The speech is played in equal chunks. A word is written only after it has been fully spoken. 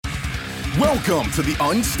Welcome to the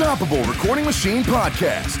Unstoppable Recording Machine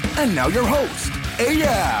Podcast. And now your host,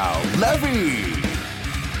 Eyal Levi.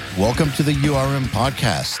 Welcome to the URM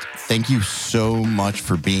Podcast. Thank you so much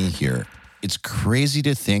for being here. It's crazy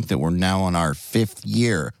to think that we're now on our 5th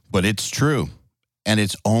year, but it's true. And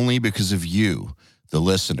it's only because of you, the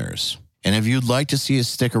listeners. And if you'd like to see us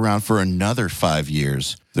stick around for another 5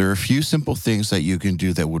 years, there are a few simple things that you can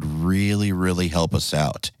do that would really help us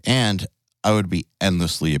out. And I would be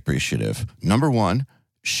endlessly appreciative. Number 1,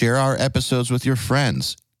 share our episodes with your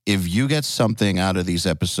friends. If you get something out of these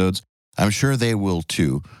episodes, I'm sure they will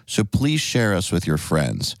too. So please share us with your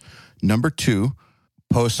friends. Number 2,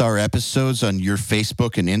 post our episodes on your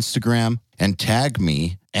Facebook and Instagram and tag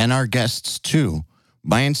me and our guests too.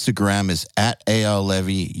 My Instagram is at Eyal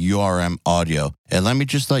Levi URM Audio. And let me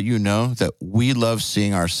just let you know that we love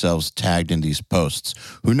seeing ourselves tagged in these posts.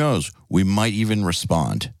 Who knows, we might even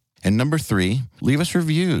respond. And number 3, leave us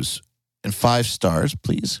reviews and 5 stars,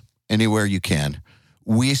 please, anywhere you can.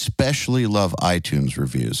 We especially love iTunes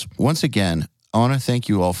reviews. Once again, I want to thank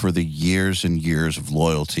you all for the years and years of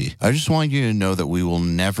loyalty. I just want you to know that we will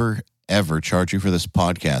never, ever charge you for this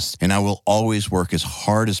podcast, and I will always work as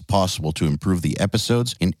hard as possible to improve the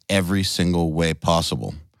episodes in every single way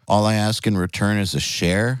possible. All I ask in return is a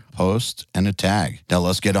share, post, and a tag. Now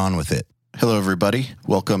let's get on with it. Hello, everybody.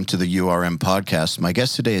 Welcome to the URM Podcast. My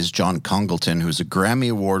guest today is John Congleton, who's a Grammy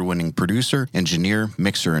Award-winning producer, engineer,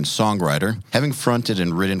 mixer, and songwriter. Having fronted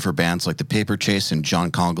and written for bands like The Paper Chase and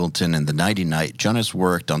John Congleton and The Nighty Night, John has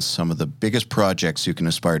worked on some of the biggest projects you can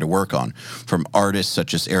aspire to work on, from artists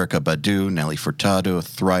such as Erykah Badu, Nelly Furtado,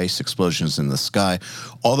 Thrice, Explosions in the Sky,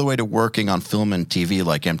 all the way to working on film and TV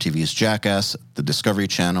like MTV's Jackass, The Discovery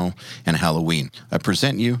Channel, and Halloween. I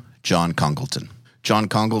present you John Congleton. John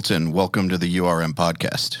Congleton, welcome to the URM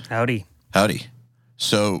Podcast. Howdy. Howdy.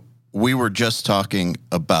 So we were just talking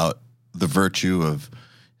about the virtue of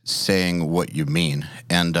saying what you mean.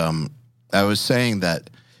 And I was saying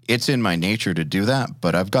that it's in my nature to do that,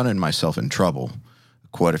 but I've gotten myself in trouble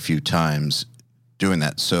quite a few times doing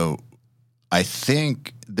that. So I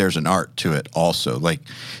think there's an art to it also. Like,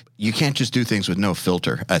 you can't just do things with no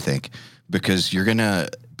filter, I think, because you're going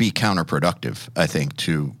to be counterproductive, I think,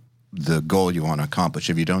 to the goal you want to accomplish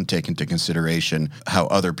if you don't take into consideration how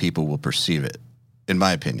other people will perceive it, in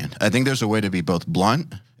my opinion. I think there's a way to be both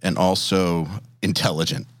blunt and also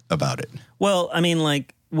intelligent about it. Well, I mean,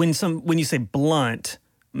 like, when you say blunt,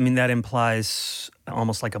 I mean, that implies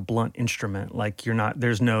almost like a blunt instrument, like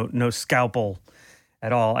there's no scalpel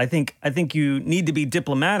at all. I think you need to be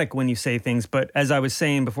diplomatic when you say things, but as I was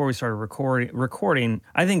saying before we started recording,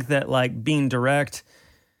 I think that, like, being direct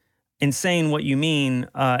and saying what you mean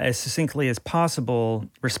as succinctly as possible,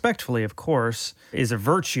 respectfully, of course, is a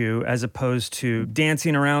virtue, as opposed to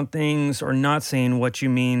dancing around things or not saying what you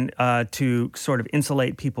mean to sort of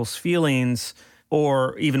insulate people's feelings,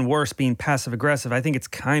 or even worse, being passive aggressive. I think it's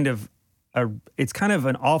kind of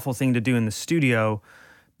an awful thing to do in the studio,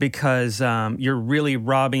 because you're really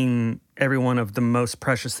robbing everyone of the most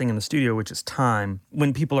precious thing in the studio, which is time.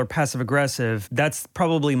 When people are passive-aggressive, that's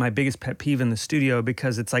probably my biggest pet peeve in the studio,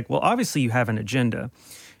 because it's like, well, obviously you have an agenda.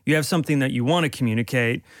 You have something that you want to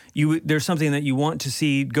communicate. There's something that you want to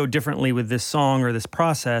see go differently with this song or this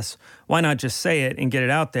process. Why not just say it and get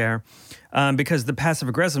it out there? Because the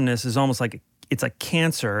passive-aggressiveness is almost like it's a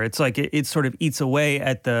cancer. It's like it sort of eats away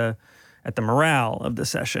at the morale of the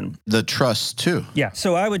session. The trust, too. Yeah.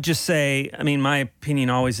 So I would just say, I mean, my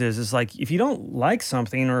opinion always is like, if you don't like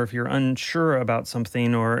something, or if you're unsure about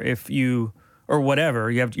something, or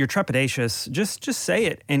whatever, you're trepidatious, just say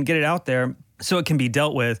it and get it out there so it can be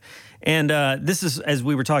dealt with. And this is, as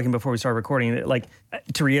we were talking before we started recording, like,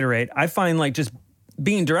 to reiterate, I find, like, just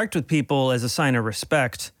being direct with people as a sign of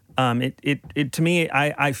respect. It to me,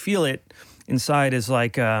 I feel it inside as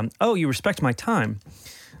like, oh, you respect my time.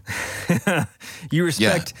 You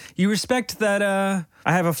respect that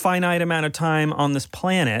I have a finite amount of time on this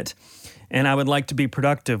planet, and I would like to be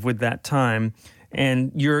productive with that time.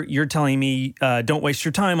 And you're telling me don't waste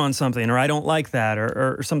your time on something, or I don't like that,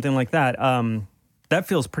 or something like that. That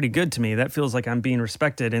feels pretty good to me. That feels like I'm being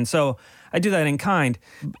respected, and so I do that in kind.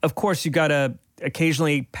 Of course, you got to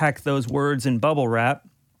occasionally pack those words in bubble wrap,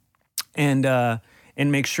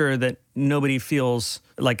 and make sure that nobody feels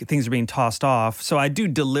like things are being tossed off. So I do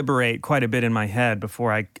deliberate quite a bit in my head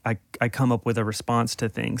before I come up with a response to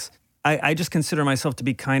things. I just consider myself to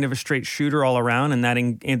be kind of a straight shooter all around, and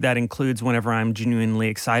that includes whenever I'm genuinely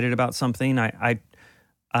excited about something.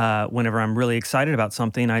 Whenever I'm really excited about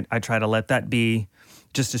something, I try to let that be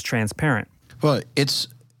just as transparent. Well, it's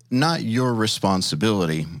not your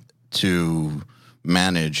responsibility to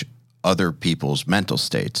manage other people's mental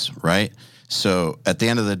states, right? So at the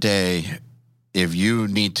end of the day, if you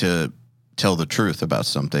need to tell the truth about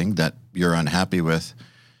something that you're unhappy with,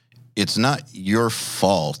 it's not your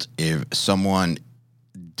fault if someone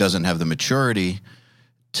doesn't have the maturity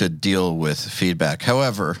to deal with feedback.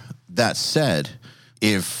 However, that said,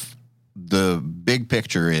 if the big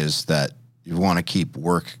picture is that you want to keep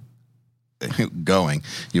work going,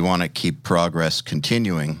 you want to keep progress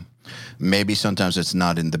continuing, maybe sometimes it's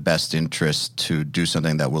not in the best interest to do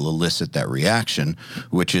something that will elicit that reaction,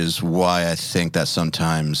 which is why I think that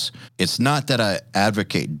sometimes it's not that I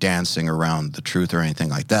advocate dancing around the truth or anything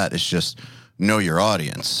like that. It's just know your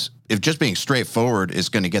audience. If just being straightforward is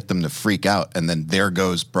going to get them to freak out and then there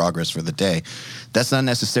goes progress for the day, that's not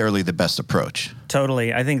necessarily the best approach.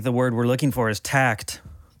 Totally. I think the word we're looking for is tact.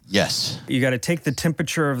 Yes. You got to take the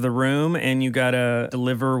temperature of the room and you got to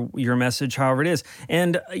deliver your message however it is.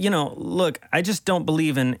 And, look, I just don't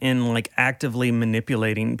believe in like actively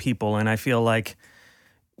manipulating people. And I feel like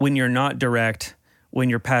when you're not direct, when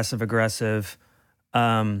you're passive aggressive,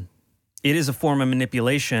 it is a form of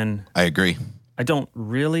manipulation. I agree. I don't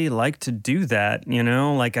really like to do that,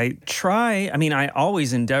 like I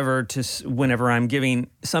always endeavor to, whenever I'm giving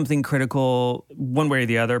something critical, one way or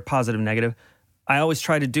the other, positive, negative, I always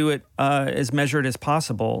try to do it as measured as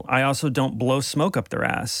possible. I also don't blow smoke up their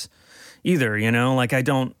ass either, like I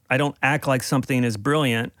don't act like something is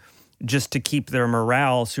brilliant just to keep their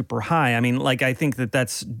morale super high. I mean, like, I think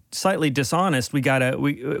that's slightly dishonest.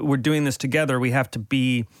 We're doing this together. We have to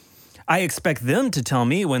be, I expect them to tell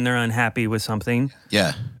me when they're unhappy with something.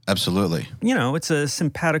 Yeah, absolutely. It's a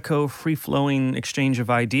simpatico, free-flowing exchange of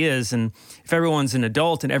ideas. And if everyone's an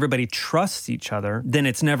adult and everybody trusts each other, then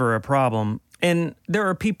it's never a problem. And there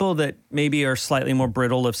are people that maybe are slightly more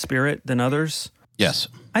brittle of spirit than others. Yes.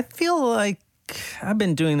 I feel like I've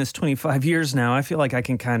been doing this 25 years now. I feel like I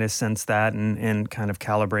can kind of sense that and kind of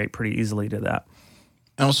calibrate pretty easily to that.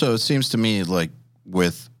 And also, it seems to me like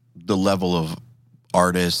with the level of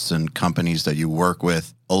artists and companies that you work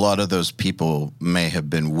with, a lot of those people may have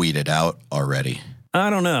been weeded out already. I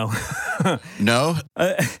don't know. No?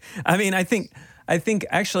 I think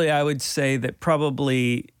actually I would say that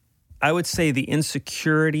probably, I would say the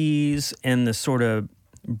insecurities and the sort of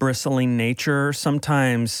bristling nature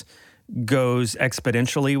sometimes goes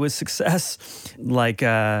exponentially with success. Like,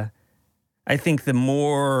 I think the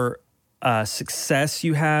more success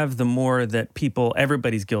you have, the more that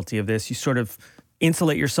everybody's guilty of this. You sort of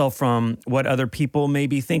insulate yourself from what other people may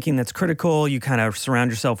be thinking that's critical. You kind of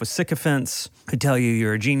surround yourself with sycophants who tell you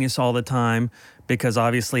you're a genius all the time, because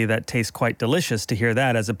obviously that tastes quite delicious to hear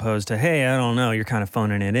that, as opposed to, hey, I don't know, you're kind of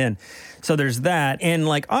phoning it in. So there's that. And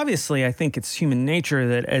like, obviously, I think it's human nature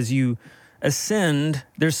that as you ascend,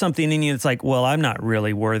 there's something in you that's like, well, I'm not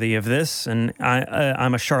really worthy of this, and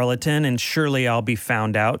I'm a charlatan, and surely I'll be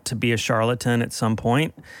found out to be a charlatan at some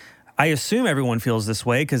point. I assume everyone feels this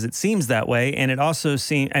way because it seems that way, and it also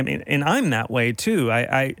seems, and I'm that way too.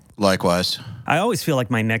 Likewise. I always feel like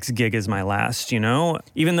my next gig is my last,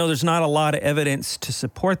 Even though there's not a lot of evidence to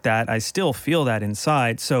support that, I still feel that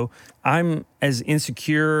inside. So I'm as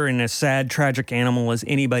insecure and a sad, tragic animal as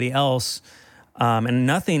anybody else. And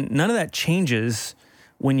none of that changes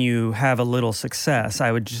when you have a little success.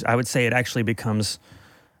 I would say it actually becomes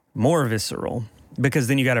more visceral, because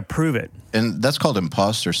then you got to prove it. And that's called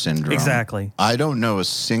imposter syndrome. Exactly. I don't know a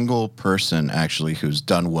single person actually who's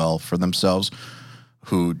done well for themselves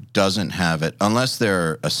who doesn't have it, unless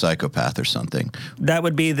they're a psychopath or something. That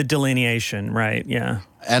would be the delineation, right? Yeah.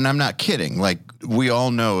 And I'm not kidding. Like, we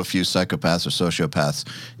all know a few psychopaths or sociopaths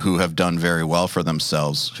who have done very well for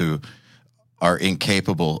themselves, who are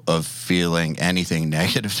incapable of feeling anything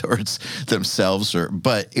negative towards themselves,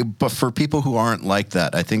 but for people who aren't like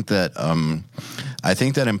that, I think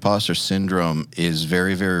that imposter syndrome is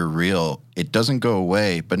very, very real. It doesn't go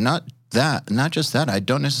away, but not just that. I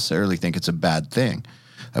don't necessarily think it's a bad thing,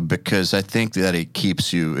 because I think that it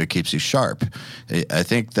keeps you sharp. I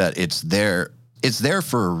think that it's there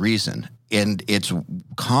for a reason, and it's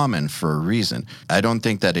common for a reason. I don't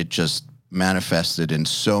think that it just manifested in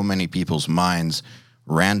so many people's minds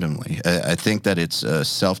randomly. I think that it's a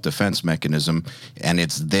self-defense mechanism, and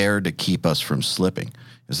it's there to keep us from slipping.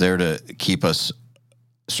 It's there to keep us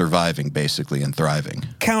surviving, basically, and thriving.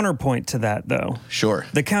 Counterpoint to that, though. Sure.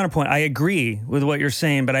 The counterpoint, I agree with what you're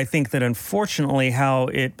saying, but I think that unfortunately how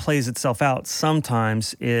it plays itself out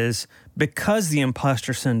sometimes is because the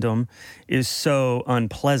imposter syndrome is so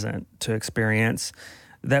unpleasant to experience,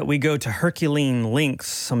 that we go to Herculean lengths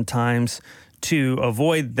sometimes to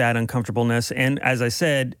avoid that uncomfortableness. And as I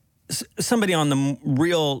said, somebody on the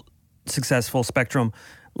real successful spectrum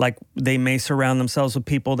Like they may surround themselves with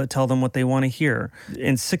people that tell them what they want to hear.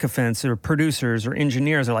 And sycophants or producers or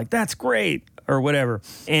engineers are like, that's great, or whatever.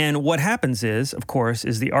 And what happens is, of course,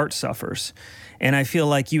 is the art suffers. And I feel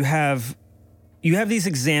like you have these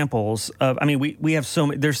examples of, I mean, we have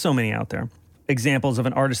there's so many out there. Examples of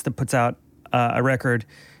an artist that puts out a record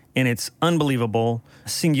and it's unbelievable,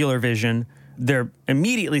 singular vision. They're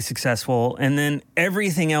immediately successful, and then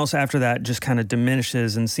everything else after that just kind of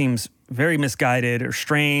diminishes and seems very misguided or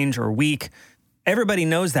strange or weak. Everybody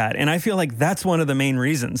knows that, and I feel like that's one of the main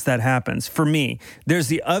reasons that happens for me. There's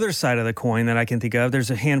the other side of the coin that I can think of.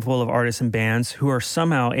 There's a handful of artists and bands who are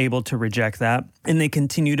somehow able to reject that, and they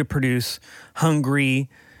continue to produce hungry,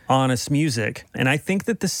 honest music. And I think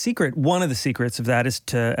that one of the secrets of that is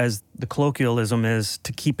to, as the colloquialism is,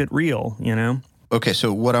 to keep it real, you know? Okay,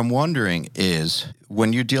 so what I'm wondering is,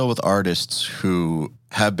 when you deal with artists who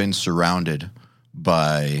have been surrounded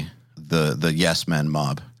by the yes men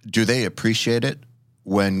mob, do they appreciate it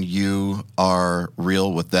when you are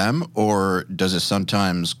real with them, or does it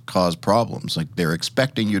sometimes cause problems? Like they're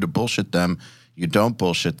expecting you to bullshit them, you don't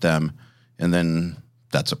bullshit them, and then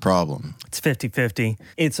that's a problem. It's 50-50.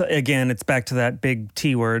 It's back to that big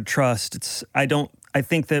T word, trust. I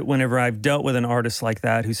think that whenever I've dealt with an artist like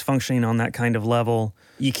that who's functioning on that kind of level,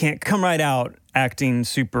 you can't come right out acting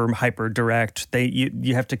super hyper direct.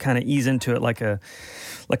 You have to kind of ease into it like a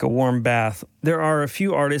warm bath. There are a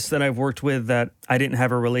few artists that I've worked with that I didn't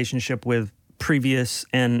have a relationship with previous,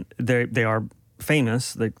 and they are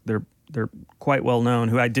famous. They're quite well known,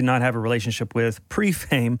 who I did not have a relationship with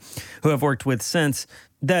pre-fame, who I've worked with since,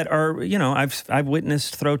 that are, you know, I've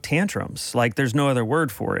witnessed throw tantrums. Like there's no other word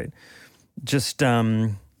for it. Just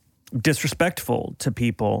disrespectful to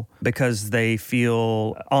people because they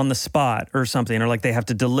feel on the spot or something, or like they have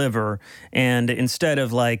to deliver. And instead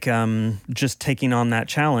of like just taking on that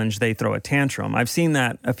challenge, they throw a tantrum. I've seen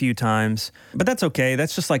that a few times, but that's okay.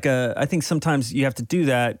 That's just like I think sometimes you have to do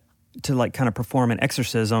that to like kind of perform an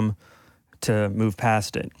exorcism to move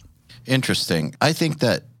past it. Interesting. I think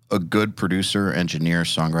that a good producer, engineer,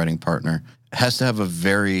 songwriting partner has to have a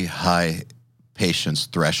very high patience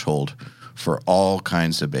threshold for all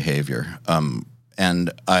kinds of behavior.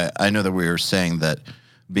 And I know that we were saying that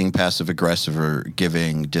being passive-aggressive or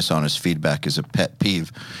giving dishonest feedback is a pet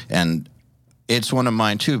peeve. And it's one of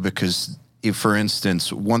mine, too, because if, for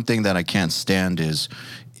instance, one thing that I can't stand is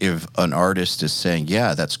if an artist is saying,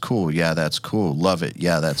 yeah, that's cool, love it,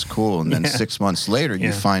 yeah, that's cool. And then 6 months later,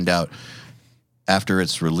 you find out after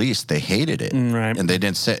it's released, they hated it. Right. And they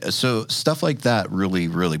didn't say, so stuff like that really,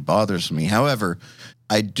 really bothers me. However,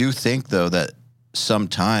 I do think, though, that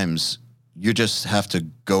sometimes you just have to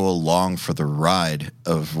go along for the ride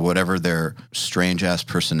of whatever their strange-ass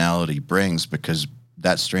personality brings, because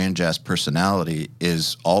that strange-ass personality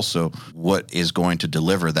is also what is going to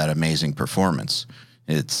deliver that amazing performance.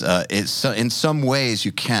 It's in some ways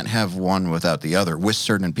you can't have one without the other with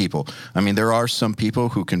certain people. I mean, there are some people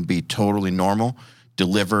who can be totally normal,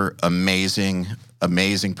 deliver amazing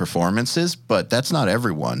performances, but that's not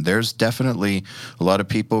everyone. There's definitely a lot of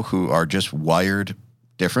people who are just wired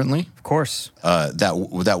differently. Of course.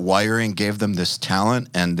 That wiring gave them this talent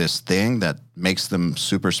and this thing that makes them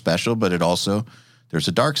super special, but it also, there's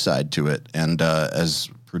a dark side to it. And as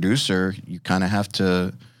producer, you kind of have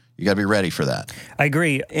to, you got to be ready for that. I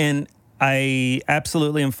agree. And I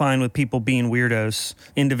absolutely am fine with people being weirdos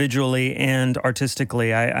individually and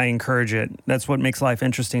artistically. I encourage it. That's what makes life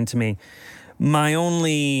interesting to me. The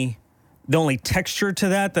only texture to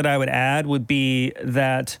that I would add would be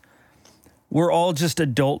that we're all just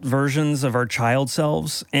adult versions of our child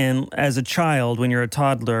selves. And as a child, when you're a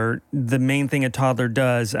toddler, the main thing a toddler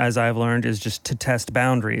does, as I've learned, is just to test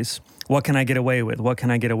boundaries. What can I get away with? What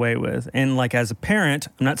can I get away with? And like as a parent,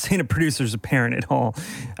 I'm not saying a producer's a parent at all.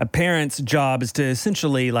 A parent's job is to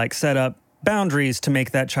essentially like set up boundaries to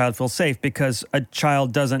make that child feel safe, because a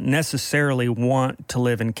child doesn't necessarily want to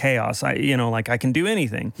live in chaos. I can do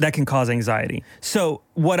anything. That can cause anxiety. So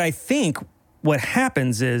what I think what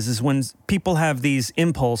happens is when people have these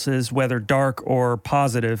impulses, whether dark or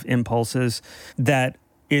positive impulses, that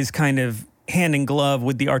is kind of hand in glove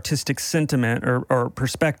with the artistic sentiment or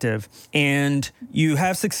perspective, and you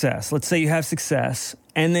have success. Let's say you have success,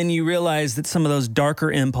 and then you realize that some of those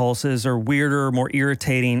darker impulses or weirder, more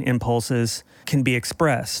irritating impulses can be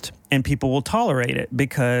expressed, and people will tolerate it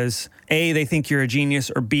because A, they think you're a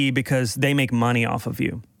genius, or B, because they make money off of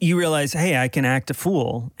you. You realize, hey, I can act a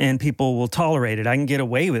fool and people will tolerate it. I can get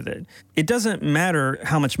away with it. It doesn't matter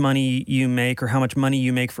how much money you make or how much money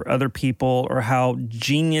you make for other people or how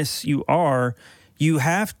genius you are. You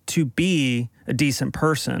have to be a decent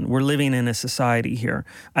person. We're living in a society here.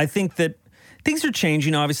 I think that things are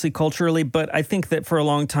changing, obviously, culturally, but I think that for a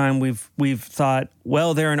long time we've thought,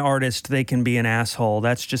 well, they're an artist, they can be an asshole.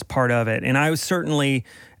 That's just part of it. And I was certainly,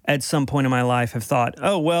 at some point in my life, have thought,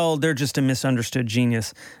 oh, well, they're just a misunderstood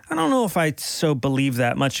genius. I don't know if I so believe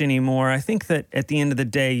that much anymore. I think that at the end of the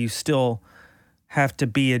day, you still have to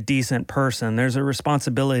be a decent person. There's a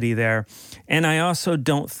responsibility there. And I also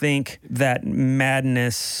don't think that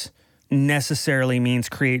madness necessarily means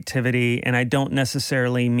creativity, and I don't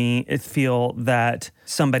necessarily feel that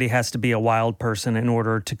somebody has to be a wild person in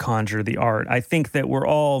order to conjure the art. I think that we're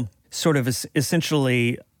all sort of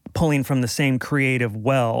essentially pulling from the same creative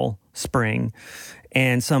wellspring,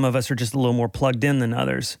 and some of us are just a little more plugged in than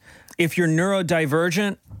others. If you're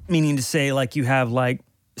neurodivergent, meaning to say like you have like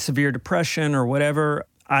severe depression or whatever,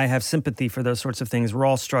 I have sympathy for those sorts of things. We're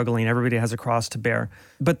all struggling. Everybody has a cross to bear.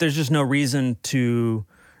 But there's just no reason to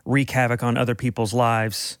wreak havoc on other people's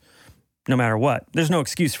lives, no matter what. There's no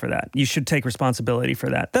excuse for that. You should take responsibility for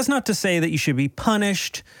that. That's not to say that you should be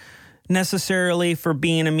punished necessarily for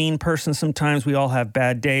being a mean person. Sometimes we all have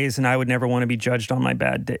bad days, and I would never want to be judged on my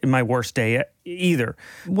bad day, my worst day either.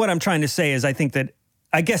 What I'm trying to say is I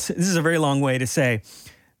guess this is a very long way to say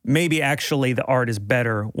maybe actually the art is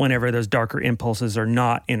better whenever those darker impulses are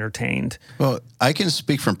not entertained. Well, I can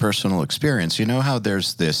speak from personal experience. You know how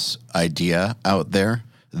there's this idea out there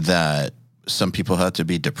that some people have to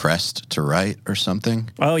be depressed to write or something?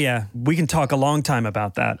 Oh, yeah. We can talk a long time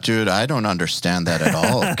about that. Dude, I don't understand that at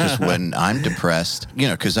all. Because when I'm depressed,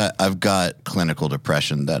 because I've got clinical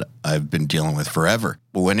depression that I've been dealing with forever.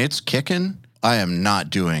 But when it's kicking, I am not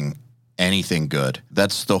doing anything good.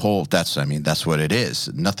 That's what it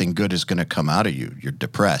is. Nothing good is going to come out of you. You're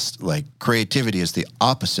depressed. Like, creativity is the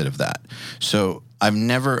opposite of that. So I've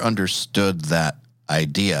never understood that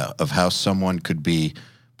idea of how someone could be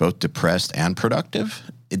both depressed and productive.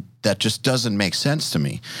 That just doesn't make sense to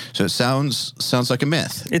me. So it sounds like a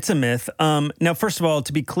myth. It's a myth. Now, first of all,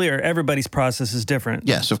 to be clear, everybody's process is different.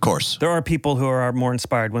 Yes, of course. There are people who are more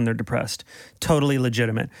inspired when they're depressed. Totally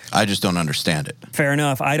legitimate. I just don't understand it. Fair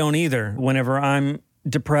enough. I don't either. Whenever I'm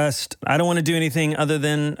depressed, I don't want to do anything other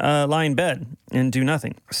than lie in bed and do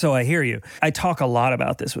nothing. So I hear you. I talk a lot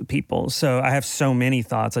about this with people. So I have so many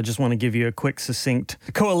thoughts. I just want to give you a quick, succinct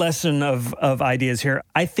coalescence of ideas here.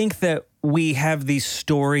 I think that we have these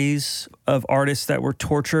stories of artists that were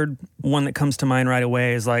tortured. One that comes to mind right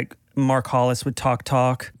away is like Mark Hollis with Talk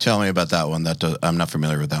Talk. Tell me about that one. I'm not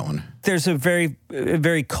familiar with that one. There's a very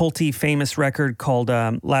culty, famous record called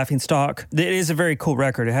Laughing Stock. It is a very cool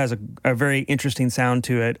record. It has a very interesting sound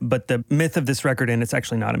to it. But the myth of this record, and it's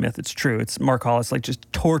actually not a myth, it's true. It's Mark Hollis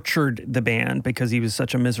just tortured the band because he was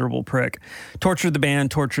such a miserable prick. Tortured the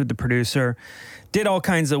band, tortured the producer. Did all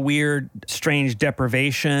kinds of weird, strange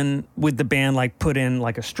deprivation with the band, like put in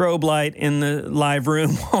like a strobe light in the live room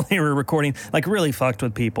while they were recording, like really fucked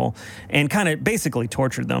with people and kind of basically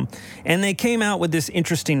tortured them. And they came out with this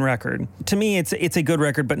interesting record. To me, it's a good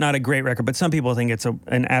record, but not a great record. But some people think it's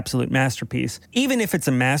an absolute masterpiece. Even if it's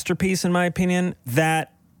a masterpiece, in my opinion,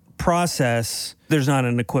 that process, there's not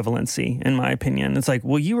an equivalency, in my opinion. It's like,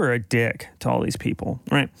 well, you were a dick to all these people,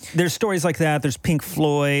 right? There's stories like that. There's Pink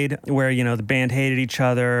Floyd, where, the band hated each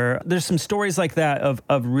other. There's some stories like that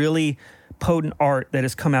of really potent art that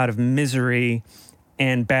has come out of misery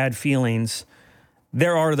and bad feelings.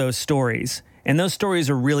 There are those stories. And those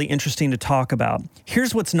stories are really interesting to talk about.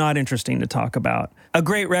 Here's what's not interesting to talk about. A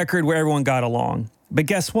great record where everyone got along. But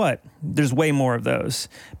guess what? There's way more of those.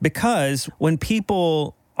 Because when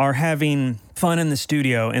people are having fun in the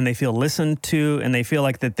studio and they feel listened to and they feel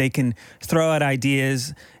like that they can throw out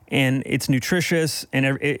ideas and it's nutritious and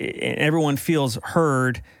everyone feels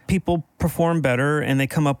heard, people perform better and they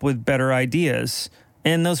come up with better ideas.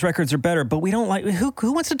 And those records are better, but we don't like,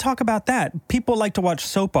 who wants to talk about that? People like to watch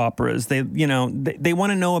soap operas. They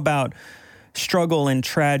want to know about struggle and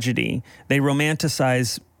tragedy. They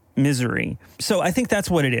romanticize misery. So I think that's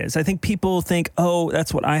what it is. I think people think, oh,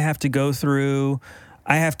 that's what I have to go through.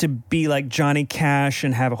 I have to be like Johnny Cash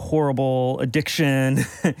and have a horrible addiction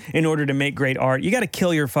in order to make great art. You got to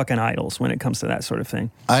kill your fucking idols when it comes to that sort of thing.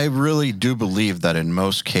 I really do believe that in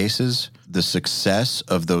most cases, the success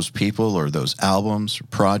of those people or those albums or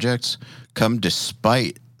projects come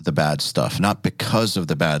despite the bad stuff, not because of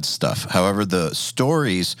the bad stuff. However, the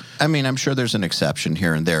stories, I'm sure there's an exception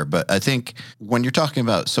here and there, but I think when you're talking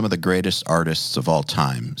about some of the greatest artists of all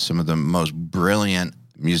time, some of the most brilliant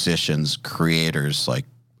musicians, creators like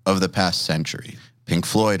of the past century, Pink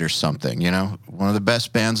Floyd or something, one of the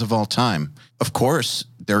best bands of all time. Of course,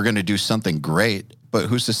 they're going to do something great, but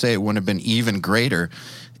who's to say it wouldn't have been even greater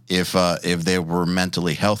if they were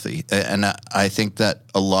mentally healthy? And I think that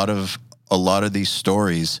a lot of these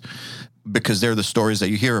stories because they're the stories that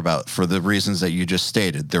you hear about for the reasons that you just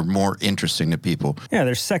stated. They're more interesting to people. Yeah,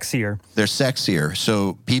 they're sexier. They're sexier.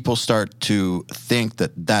 So people start to think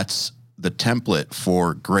that that's the template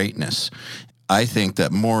for greatness. I think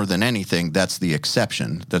that more than anything, that's the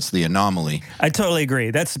exception. That's the anomaly. I totally agree.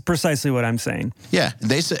 That's precisely what I'm saying. Yeah,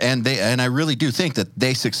 and I really do think that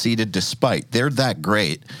they succeeded despite. They're that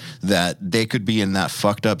great that they could be in that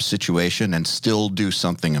fucked up situation and still do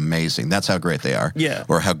something amazing. That's how great they are. Yeah.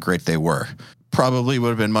 Or how great they were. Probably would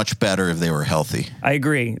have been much better if they were healthy. I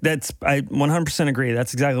agree. I 100% agree.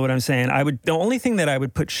 That's exactly what I'm saying. The only thing that I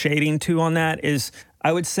would put shading to on that is,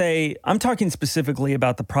 I would say, I'm talking specifically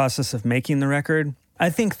about the process of making the record. I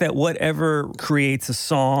think that whatever creates a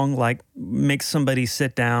song, like makes somebody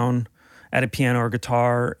sit down at a piano or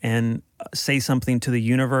guitar and say something to the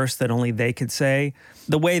universe that only they could say,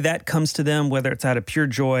 the way that comes to them, whether it's out of pure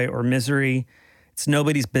joy or misery, it's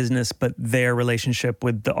nobody's business but their relationship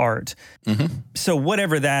with the art. Mm-hmm. So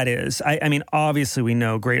whatever that is, I mean, obviously we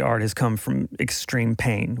know great art has come from extreme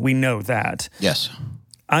pain. We know that. Yes.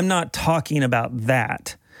 I'm not talking about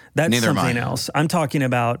that. That's Neither something else. I'm talking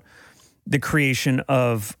about the creation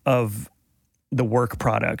of the work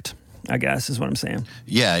product, I guess, is what I'm saying.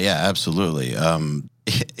 Yeah, absolutely.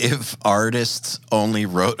 If artists only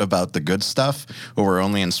wrote about the good stuff or were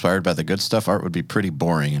only inspired by the good stuff, art would be pretty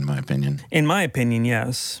boring, in my opinion. In my opinion,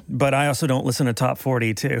 yes. But I also don't listen to Top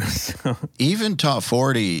 40, too. So. Even Top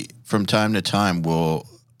 40, from time to time, will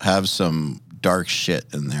have some dark shit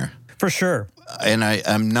in there. For sure. And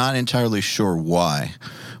I'm not entirely sure why,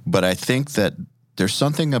 but I think that there's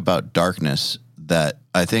something about darkness that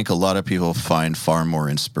I think a lot of people find far more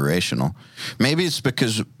inspirational. Maybe it's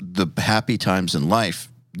because the happy times in life,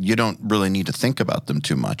 you don't really need to think about them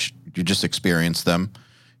too much. You just experience them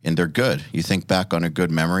and they're good. You think back on a good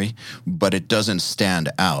memory, but it doesn't stand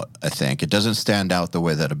out, I think. It doesn't stand out the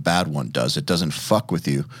way that a bad one does. It doesn't fuck with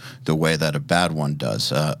you the way that a bad one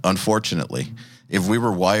does. Unfortunately, if we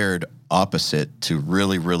were wired opposite to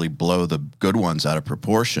really, really blow the good ones out of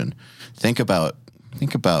proportion, think about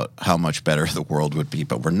how much better the world would be,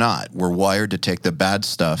 but we're not. We're wired to take the bad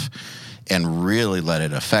stuff and really let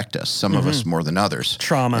it affect us, some of us more than others.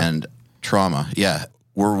 Trauma, yeah.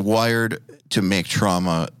 We're wired to make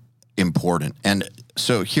trauma important. And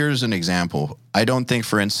so here's an example. I don't think,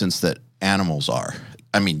 for instance, that animals are.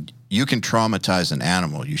 I mean, you can traumatize an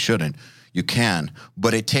animal. You shouldn't. You can,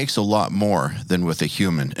 but it takes a lot more than with a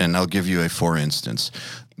human. And I'll give you a for instance.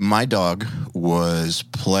 My dog was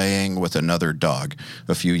playing with another dog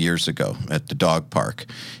a few years ago at the dog park,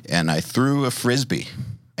 and I threw a Frisbee,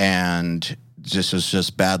 and this was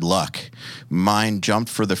just bad luck. Mine jumped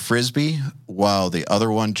for the Frisbee while the other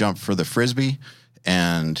one jumped for the Frisbee,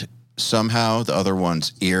 and somehow the other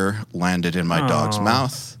one's ear landed in my dog's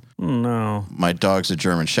mouth. No. My dog's a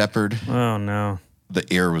German Shepherd. Oh, no. The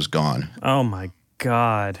ear was gone. Oh, my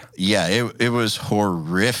God. Yeah, it was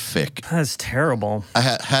horrific. That's terrible. I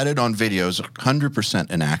had it on videos, 100%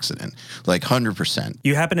 an accident, like 100%.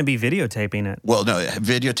 You happen to be videotaping it? Well, no,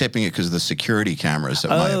 videotaping it because of the security cameras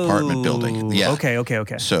at my apartment building. Yeah.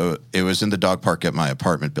 Okay. So it was in the dog park at my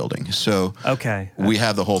apartment building. So we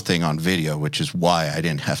have the whole thing on video, which is why I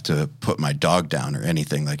didn't have to put my dog down or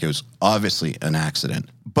anything. Like, it was obviously an accident.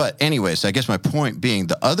 But anyways, I guess my point being,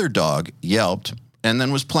 the other dog yelped and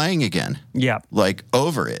then was playing again. Yeah. Like,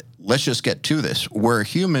 over it. Let's just get to this. We're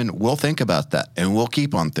human, we'll think about that, and we'll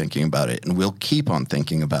keep on thinking about it, and we'll keep on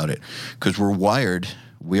thinking about it, because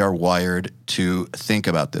we are wired to think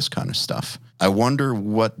about this kind of stuff. I wonder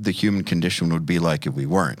what the human condition would be like if we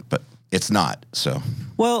weren't, but it's not, so.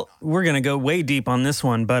 Well, we're going to go way deep on this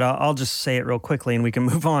one, but I'll just say it real quickly and we can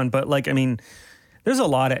move on. But, like, I mean, there's a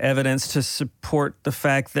lot of evidence to support the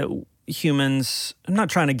fact that humans, I'm not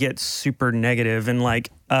trying to get super negative and like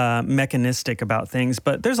mechanistic about things,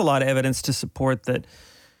 but there's a lot of evidence to support that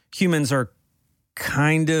humans are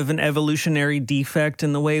kind of an evolutionary defect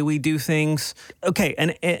in the way we do things. Okay,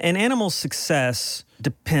 an animal's success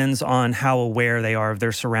depends on how aware they are of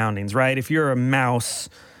their surroundings, right? If you're a mouse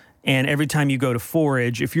and every time you go to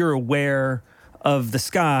forage, if you're aware of the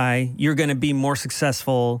sky, you're going to be more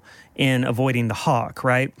successful in avoiding the hawk,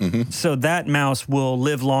 right? Mm-hmm. So that mouse will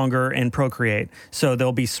live longer and procreate. So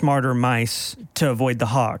there'll be smarter mice to avoid the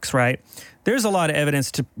hawks, right? There's a lot of evidence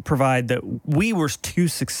to provide that we were too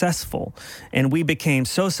successful and we became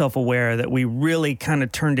so self-aware that we really kind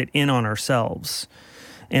of turned it in on ourselves.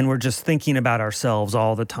 And we're just thinking about ourselves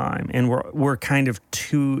all the time. And we're kind of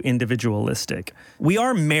too individualistic. We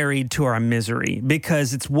are married to our misery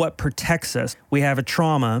because it's what protects us. We have a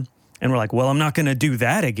trauma and we're like, well, I'm not going to do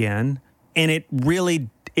that again. And it really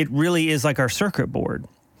is like our circuit board.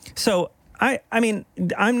 So I mean,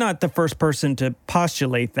 I'm not the first person to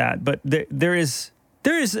postulate that, but there is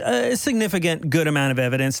a significant good amount of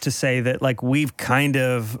evidence to say that like we've kind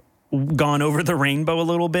of gone over the rainbow a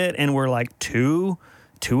little bit and we're like too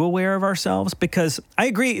aware of ourselves. Because I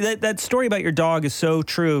agree that story about your dog is so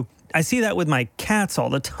true. I see that with my cats all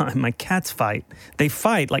the time. My cats fight. They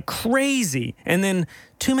fight like crazy. And then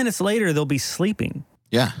 2 minutes later, they'll be sleeping.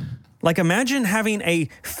 Yeah. Like imagine having a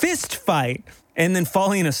fist fight and then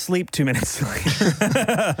falling asleep 2 minutes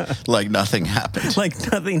later. Like nothing happened. Like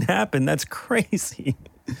nothing happened. That's crazy.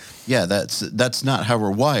 Yeah, that's not how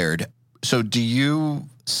we're wired. So do you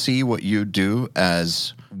see what you do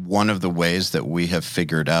as one of the ways that we have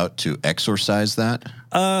figured out to exorcise that?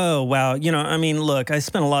 Oh, wow. I mean, look, I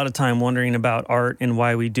spent a lot of time wondering about art and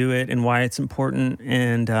why we do it and why it's important.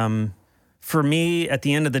 And for me, at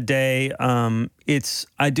the end of the day,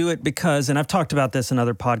 I do it because, and I've talked about this in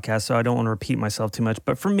other podcasts, so I don't want to repeat myself too much.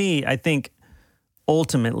 But for me, I think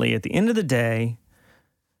ultimately, at the end of the day,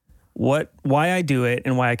 why I do it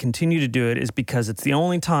and why I continue to do it is because it's the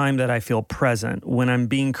only time that I feel present. When I'm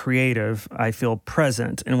being creative, I feel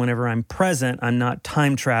present. And whenever I'm present, I'm not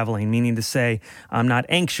time traveling, meaning to say I'm not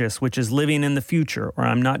anxious, which is living in the future, or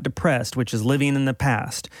I'm not depressed, which is living in the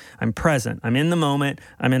past. I'm present. I'm in the moment.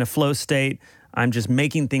 I'm in a flow state. I'm just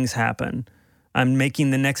making things happen. I'm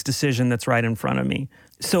making the next decision that's right in front of me.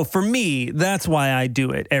 So for me, that's why I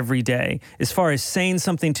do it every day. As far as saying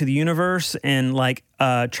something to the universe and like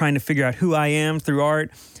trying to figure out who I am through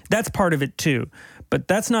art, that's part of it too. But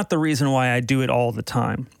that's not the reason why I do it all the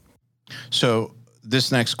time. So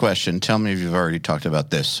this next question, tell me if you've already talked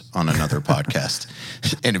about this on another podcast.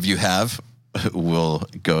 And if you have, we'll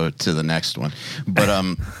go to the next one.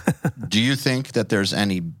 But do you think that there's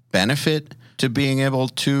any benefit to being able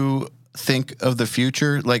to think of the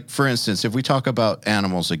future? Like, for instance, if we talk about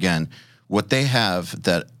animals again, what they have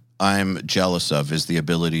that I'm jealous of is the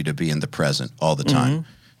ability to be in the present all the time.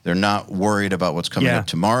 Mm-hmm. They're not worried about what's coming up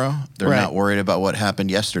tomorrow. They're not worried about what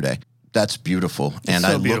happened yesterday. That's beautiful. And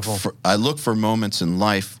so I look for moments in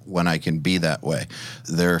life when I can be that way.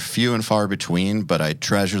 They're few and far between, but I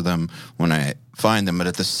treasure them when I find them. But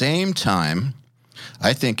at the same time,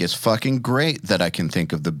 I think it's fucking great that I can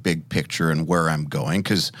think of the big picture and where I'm going,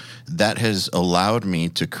 because that has allowed me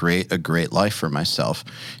to create a great life for myself.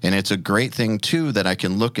 And it's a great thing, too, that I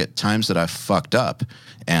can look at times that I've fucked up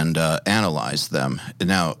and analyze them.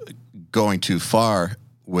 Now, going too far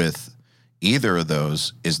with either of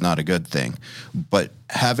those is not a good thing. But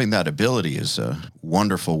having that ability is a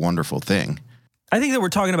wonderful, wonderful thing. I think that we're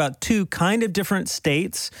talking about two kind of different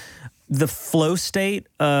states. The flow state,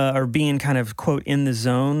 or being kind of, quote, in the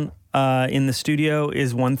zone in the studio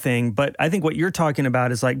is one thing. But I think what you're talking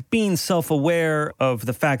about is like being self-aware of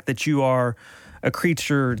the fact that you are a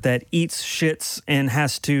creature that eats, shits, and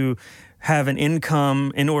has to have an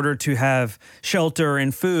income in order to have shelter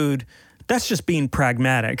and food. That's just being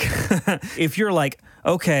pragmatic. If you're like,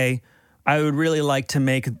 okay, I would really like to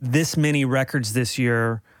make this many records this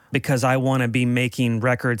year, because I want to be making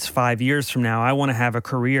records 5 years from now. I want to have a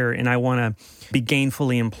career and I want to be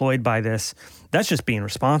gainfully employed by this. That's just being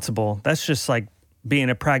responsible. That's just like being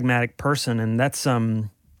a pragmatic person. And that's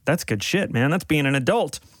good shit, man. That's being an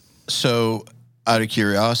adult. So out of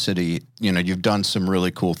curiosity, you've done some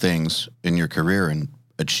really cool things in your career and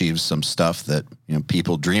achieved some stuff that,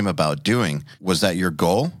 people dream about doing. Was that your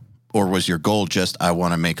goal? Or was your goal just, I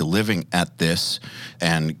want to make a living at this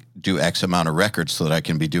and do X amount of records so that I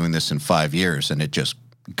can be doing this in 5 years, and it just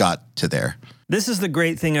got to there? This is the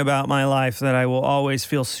great thing about my life that I will always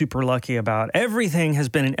feel super lucky about. Everything has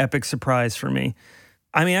been an epic surprise for me.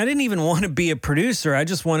 I mean, I didn't even want to be a producer. I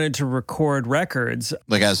just wanted to record records.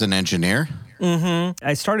 Like as an engineer? Mm-hmm.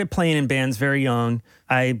 I started playing in bands very young.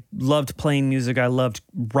 I loved playing music. I loved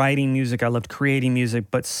writing music. I loved creating music.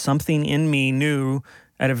 But something in me knew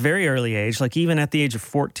at a very early age, like even at the age of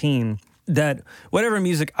 14, that whatever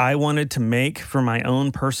music I wanted to make for my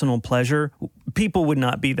own personal pleasure, people would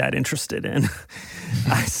not be that interested in.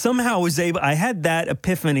 I had that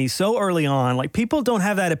epiphany so early on. Like, people don't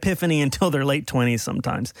have that epiphany until their late 20s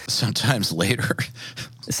sometimes. Sometimes later.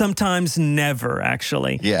 Sometimes never,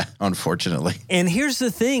 actually. Yeah, unfortunately. And here's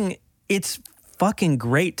the thing. It's fucking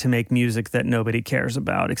great to make music that nobody cares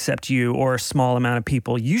about except you or a small amount of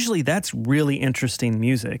people. Usually that's really interesting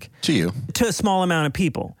music. To you. To a small amount of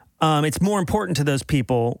people. It's more important to those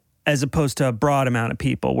people as opposed to a broad amount of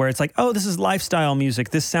people, where it's like, oh, this is lifestyle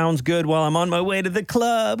music. This sounds good while I'm on my way to the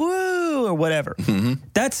club, woo, or whatever. Mm-hmm.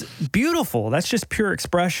 That's beautiful. That's just pure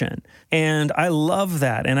expression. And I love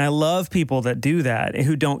that. And I love people that do that,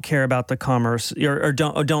 who don't care about the commerce or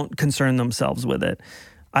don't concern themselves with it.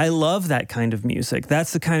 I love that kind of music.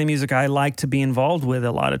 That's the kind of music I like to be involved with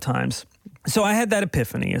a lot of times. So I had that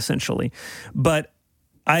epiphany, essentially. But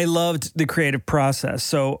I loved the creative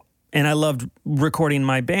process. And I loved recording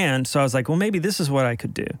my band. So I was like, well, maybe this is what I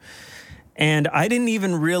could do. And I didn't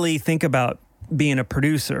even really think about being a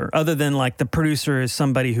producer, other than like the producer is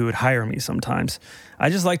somebody who would hire me sometimes. I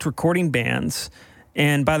just liked recording bands.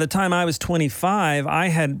 And by the time I was 25, I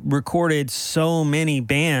had recorded so many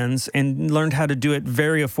bands and learned how to do it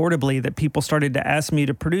very affordably that people started to ask me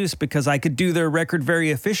to produce because I could do their record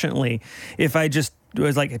very efficiently. If I just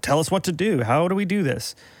was like, tell us what to do. How do we do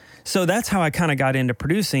this? So that's how I kind of got into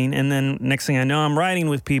producing. And then next thing I know, I'm writing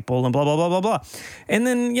with people and blah, blah, blah, blah, blah. And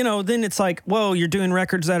then, then it's like, whoa, you're doing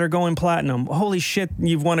records that are going platinum. Holy shit,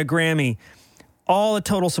 you've won a Grammy. All a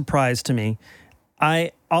total surprise to me.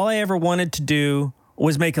 All I ever wanted to do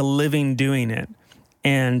was make a living doing it.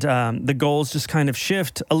 And the goals just kind of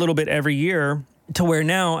shift a little bit every year to where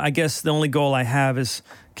now I guess the only goal I have is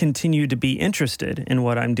continue to be interested in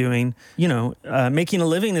what I'm doing. Making a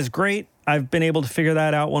living is great. I've been able to figure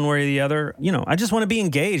that out one way or the other. I just want to be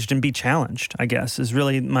engaged and be challenged, I guess, is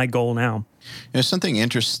really my goal now. There's something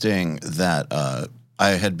interesting that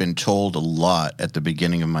I had been told a lot at the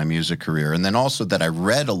beginning of my music career, and then also that I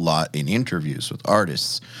read a lot in interviews with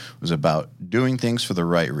artists, was about doing things for the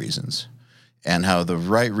right reasons and how the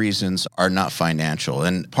right reasons are not financial.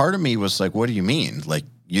 And part of me was like, what do you mean? Like,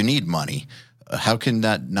 you need money. How can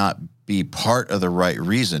that not be part of the right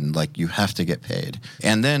reason? Like, you have to get paid.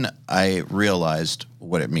 And then I realized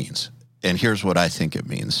what it means. And here's what I think it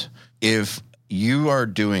means. If you are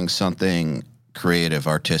doing something creative,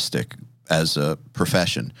 artistic as a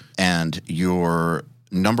profession, and your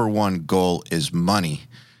number one goal is money,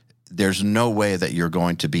 there's no way that you're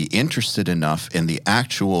going to be interested enough in the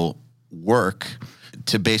actual work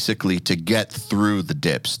to basically to get through the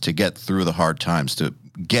dips, to get through the hard times, to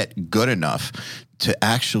get good enough to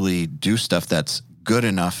actually do stuff that's good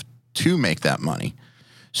enough to make that money.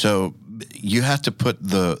 So you have to put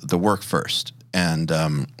the work first and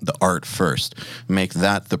the art first, make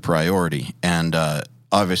that the priority. And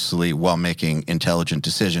obviously, while making intelligent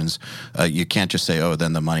decisions, you can't just say, oh,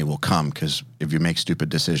 then the money will come, because if you make stupid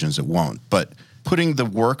decisions, it won't. But putting the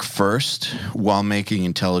work first while making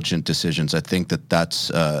intelligent decisions, I think that's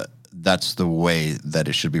the way that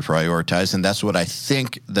it should be prioritized. And that's what I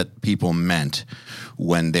think that people meant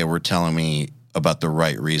when they were telling me about the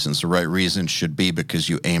right reasons. The right reasons should be because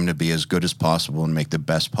you aim to be as good as possible and make the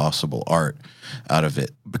best possible art out of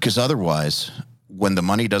it. Because otherwise, when the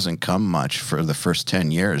money doesn't come much for the first 10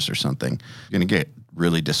 years or something, you're going to get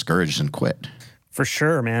really discouraged and quit. For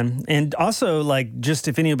sure, man. And also, like, just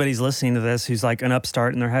if anybody's listening to this who's like an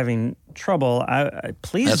upstart and they're having trouble,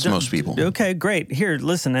 please. That's most people. Okay, great. Here,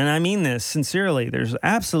 listen, and I mean this sincerely. There's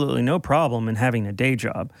absolutely no problem in having a day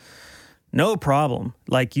job. No problem.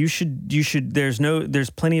 Like, you should, there's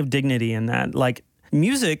plenty of dignity in that. Like,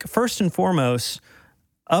 music, first and foremost,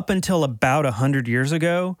 up until about 100 years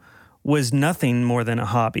ago, was nothing more than a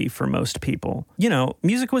hobby for most people.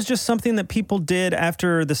 Music was just something that people did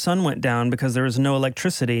after the sun went down because there was no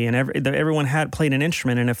electricity and everyone had played an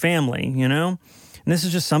instrument in a family, And this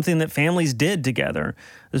is just something that families did together.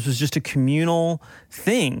 This was just a communal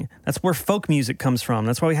thing. That's where folk music comes from.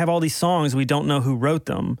 That's why we have all these songs. We don't know who wrote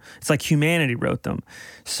them. It's like humanity wrote them.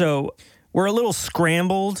 So we're a little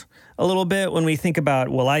scrambled a little bit when we think about,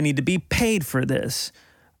 well, I need to be paid for this.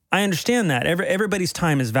 I understand that. Everybody's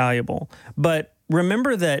time is valuable. But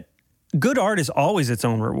remember that good art is always its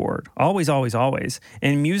own reward. Always, always, always.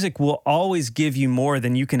 And music will always give you more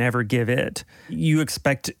than you can ever give it. You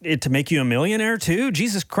expect it to make you a millionaire too?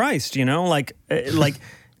 Jesus Christ,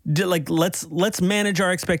 let's manage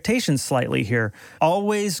our expectations slightly here.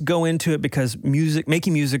 Always go into it because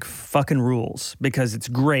making music fucking rules, because it's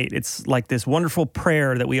great. It's like this wonderful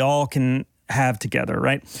prayer that we all can have together,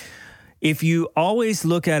 right? If you always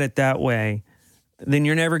look at it that way, then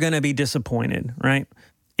you're never going to be disappointed, right?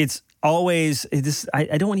 It's always this. I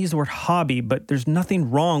don't want to use the word hobby, but there's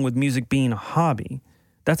nothing wrong with music being a hobby.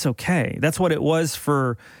 That's okay. That's what it was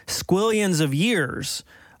for squillions of years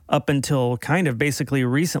up until kind of basically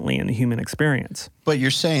recently in the human experience. But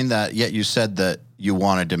you're saying that, yet you said that you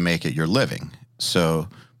wanted to make it your living. So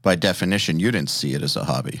by definition, you didn't see it as a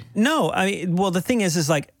hobby. No, the thing is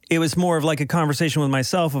like, it was more of like a conversation with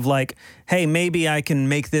myself of like, hey, maybe I can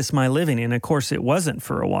make this my living. And of course it wasn't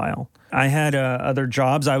for a while. I had other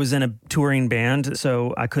jobs. I was in a touring band,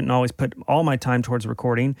 so I couldn't always put all my time towards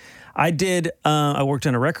recording. I worked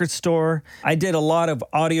in a record store. I did a lot of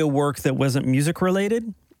audio work that wasn't music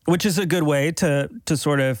related, which is a good way to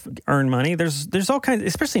sort of earn money. There's all kinds,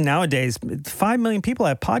 especially nowadays. 5 million people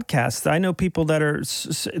have podcasts. I know people that are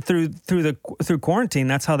through quarantine.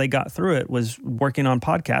 That's how they got through it, was working on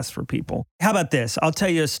podcasts for people. How about this? I'll tell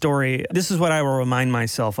you a story. This is what I will remind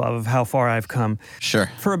myself of how far I've come.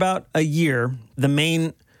 Sure. For about a year, the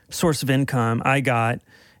main source of income I got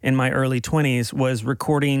in my early 20s was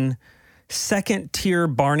recording second tier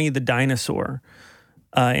Barney the Dinosaur.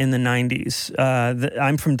 In the 90s.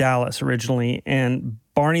 I'm from Dallas originally, and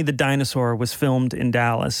Barney the Dinosaur was filmed in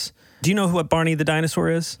Dallas. Do you know what Barney the Dinosaur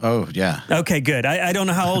is? Oh, yeah. Okay, good. I don't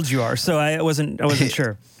know how old you are, so I wasn't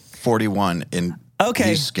sure. 41, and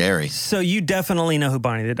he's scary. So you definitely know who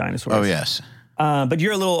Barney the Dinosaur is. Oh, yes. But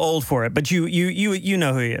you're a little old for it, but you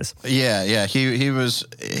know who he is. Yeah. He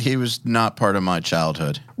was not part of my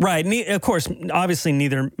childhood. Right. Of course, obviously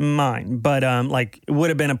neither mine, but it would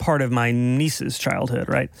have been a part of my niece's childhood,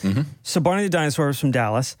 right? Mm-hmm. So Barney the Dinosaur was from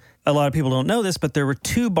Dallas. A lot of people don't know this, but there were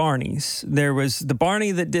two Barneys. There was the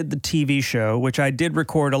Barney that did the TV show, which I did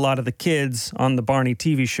record a lot of the kids on the Barney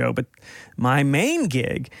TV show, but my main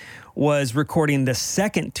gig was recording the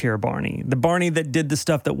second tier Barney, the Barney that did the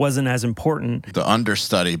stuff that wasn't as important. The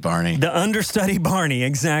understudy Barney. The understudy Barney,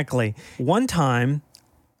 exactly. One time,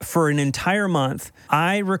 for an entire month,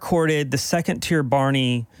 I recorded the second tier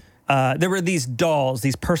Barney. There were these dolls,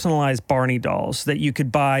 these personalized Barney dolls that you could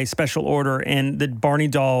buy special order, and the Barney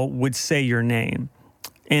doll would say your name,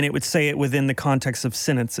 and it would say it within the context of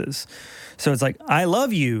sentences. So it's like, I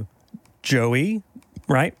love you, Joey,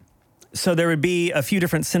 right? So there would be a few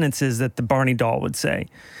different sentences that the Barney doll would say.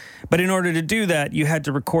 But in order to do that, you had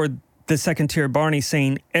to record the second tier Barney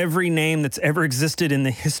saying every name that's ever existed in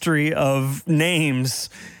the history of names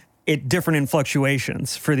at different in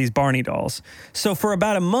fluctuations for these Barney dolls. So for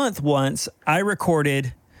about a month once, I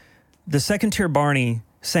recorded the second tier Barney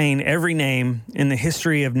saying every name in the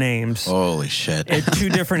history of names. Holy shit. At two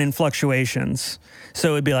different in fluctuations.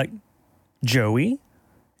 So it'd be like, Joey,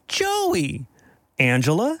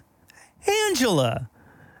 Angela.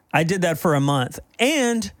 I did that for a month,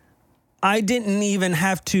 and I didn't even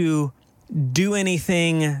have to do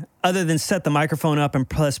anything other than set the microphone up and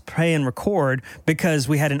press play and record, because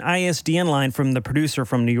we had an ISDN line from the producer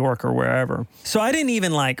from New York or wherever. So I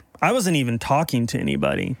wasn't even talking to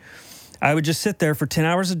anybody. I would just sit there for 10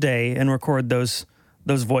 hours a day and record those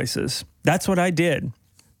voices. That's what I did.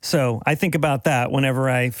 So I think about that whenever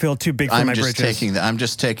I feel too big for my britches. I'm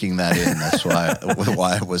just taking that in. That's why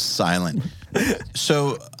I was silent.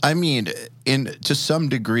 So, I mean, to some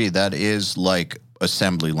degree, that is like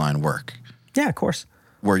assembly line work. Yeah, of course.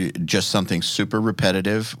 Where just something super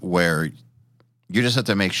repetitive, where you just have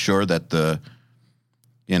to make sure that the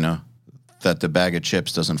bag of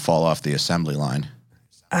chips doesn't fall off the assembly line.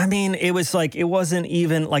 I mean, it was like, it wasn't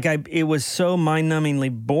even like it was so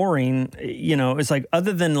mind-numbingly boring. It's like,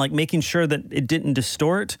 other than like making sure that it didn't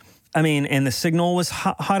distort. I mean, and the signal was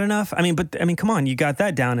hot enough. I mean, come on, you got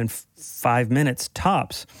that down in 5 minutes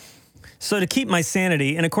tops. So to keep my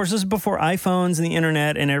sanity, and of course this is before iPhones and the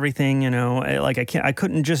internet and everything, I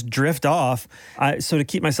couldn't just drift off. So to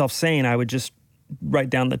keep myself sane, I would just write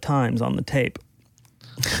down the times on the tape.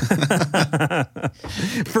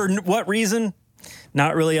 For what reason?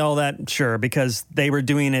 Not really all that sure, because they were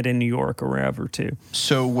doing it in New York or wherever too.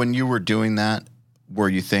 So when you were doing that, were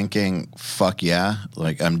you thinking, fuck yeah,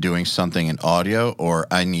 like I'm doing something in audio, or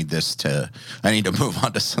I need to move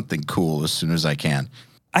on to something cool as soon as I can?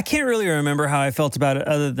 I can't really remember how I felt about it,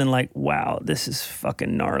 other than like, wow, this is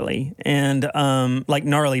fucking gnarly, and like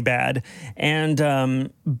gnarly bad. And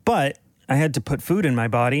but I had to put food in my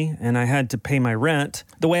body, and I had to pay my rent.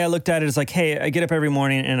 The way I looked at it is like, hey, I get up every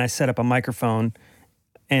morning and I set up a microphone,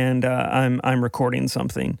 and I'm recording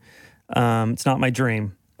something. It's not my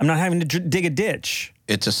dream. I'm not having to dig a ditch.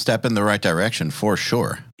 It's a step in the right direction, for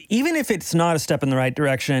sure. Even if it's not a step in the right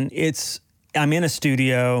direction, I'm in a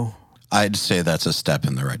studio. I'd say that's a step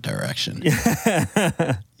in the right direction.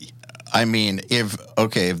 I mean, if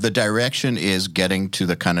the direction is getting to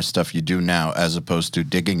the kind of stuff you do now as opposed to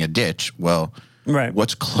digging a ditch, well, right.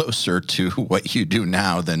 What's closer to what you do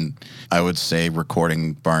now than, I would say,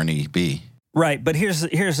 recording Barney B? Right, but here's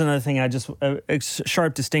another thing. A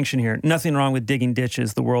sharp distinction here. Nothing wrong with digging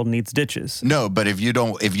ditches. The world needs ditches. No, but if you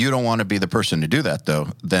don't want to be the person to do that, though,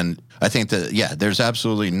 then I think that there's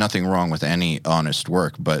absolutely nothing wrong with any honest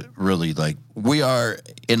work. But really, like, we are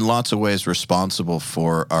in lots of ways responsible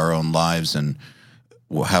for our own lives and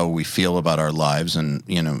how we feel about our lives, and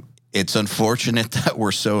it's unfortunate that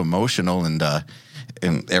we're so emotional and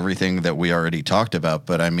everything that we already talked about.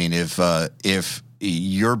 But I mean, if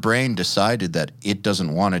your brain decided that it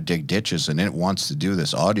doesn't want to dig ditches and it wants to do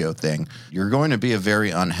this audio thing, you're going to be a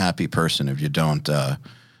very unhappy person if you don't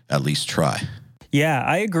at least try. Yeah,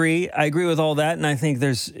 I agree. I agree with all that. And I think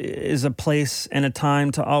is a place and a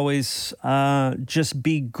time to always just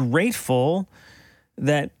be grateful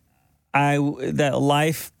that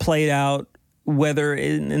life played out, whether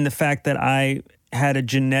in the fact that I had a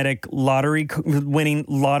genetic winning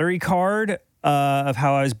lottery card of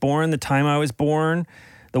how I was born, the time I was born,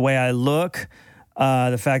 the way I look,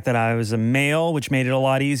 the fact that I was a male, which made it a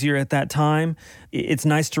lot easier at that time. It's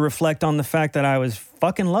nice to reflect on the fact that I was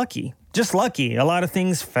fucking lucky. Just lucky. A lot of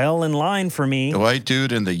things fell in line for me. The white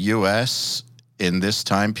dude in the U.S. in this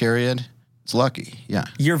time period, it's lucky. Yeah.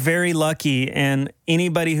 You're very lucky. And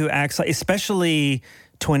anybody who acts like, especially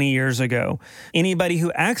 20 years ago, anybody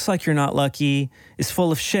who acts like you're not lucky is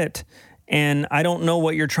full of shit. And I don't know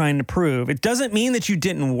what you're trying to prove. It doesn't mean that you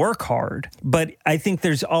didn't work hard, but I think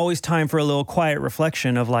there's always time for a little quiet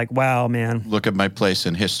reflection of like, wow, man. Look at my place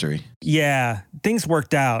in history. Yeah, things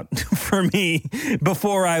worked out for me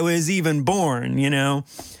before I was even born, you know.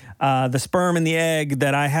 The sperm and the egg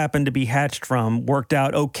that I happened to be hatched from worked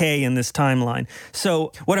out okay in this timeline.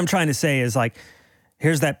 So what I'm trying to say is like,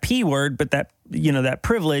 here's that P word, but that, you know, that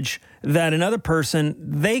privilege that another person,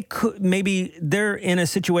 they're in a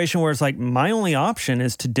situation where it's like, my only option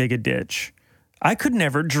is to dig a ditch. I could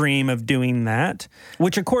never dream of doing that,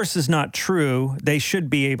 which of course is not true. They should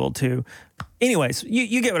be able to. Anyways,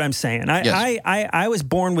 you get what I'm saying. Yes. I was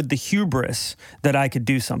born with the hubris that I could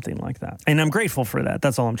do something like that. And I'm grateful for that.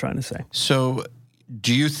 That's all I'm trying to say. So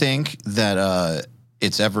do you think that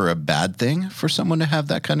it's ever a bad thing for someone to have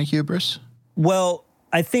that kind of hubris? Well,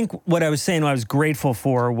 I think what I was saying, what I was grateful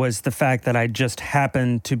for was the fact that I just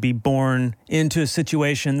happened to be born into a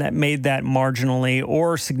situation that made that marginally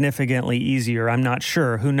or significantly easier. I'm not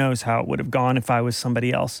sure. Who knows how it would have gone if I was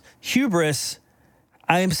somebody else. Hubris,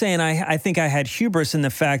 I am saying I think I had hubris in the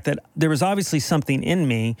fact that there was obviously something in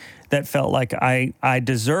me that felt like I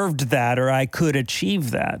deserved that or I could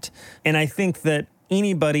achieve that. And I think that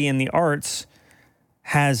anybody in the arts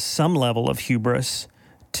has some level of hubris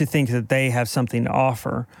to think that they have something to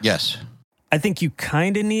offer. Yes. I think you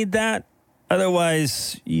kind of need that.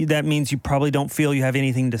 Otherwise, that means you probably don't feel you have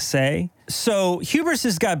anything to say. So hubris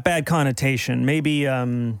has got bad connotation. Maybe,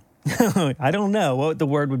 I don't know what the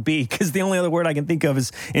word would be, because the only other word I can think of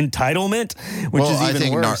is entitlement, which is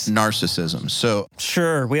even worse. Narcissism. So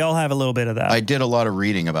sure, we all have a little bit of that. I did a lot of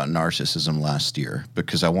reading about narcissism last year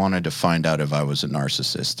because I wanted to find out if I was a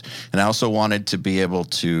narcissist. And I also wanted to be able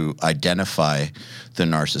to identify the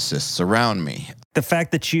narcissists around me. The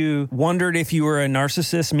fact that you wondered if you were a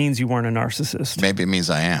narcissist means you weren't a narcissist. Maybe it means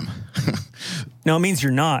I am. No, it means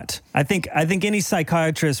you're not. I think any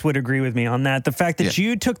psychiatrist would agree with me on that. The fact that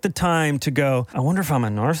you took the time to go, I wonder if I'm a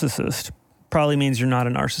narcissist, probably means you're not a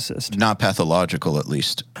narcissist. Not pathological, at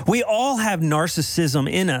least. We all have narcissism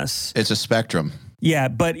in us. It's a spectrum. Yeah,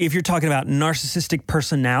 but if you're talking about narcissistic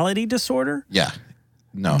personality disorder, yeah,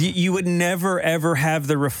 no, you would never, ever have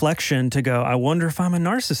the reflection to go, I wonder if I'm a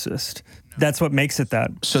narcissist. That's what makes it that.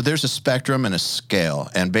 So there's a spectrum and a scale.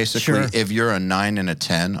 And basically, if you're a 9 and a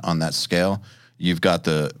 10 on that scale, you've got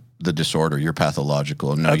the disorder. You're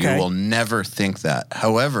pathological. No, you will never think that.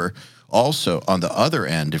 However, also on the other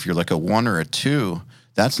end, if you're like a 1 or a 2,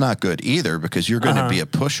 that's not good either, because you're going to be a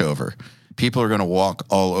pushover. People are going to walk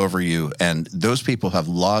all over you, and those people have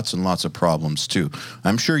lots and lots of problems too.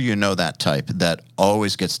 I'm sure you know that type that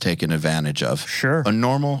always gets taken advantage of. Sure. A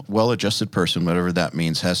normal, well-adjusted person, whatever that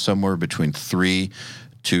means, has somewhere between 3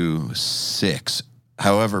 to 6.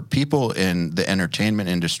 However, people in the entertainment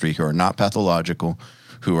industry who are not pathological,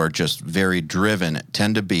 who are just very driven,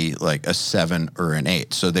 tend to be like a 7 or an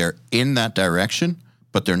 8. So they're in that direction,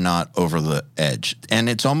 but they're not over the edge. And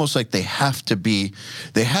it's almost like they have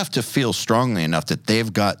to feel strongly enough that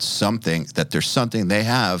they've got something, that there's something they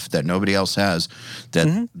have that nobody else has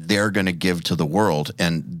that they're going to give to the world.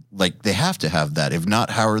 And like, they have to have that. If not,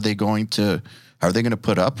 how are they going to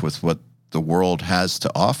put up with what the world has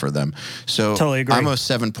to offer them? So totally agree. I'm a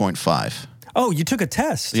 7.5. Oh, you took a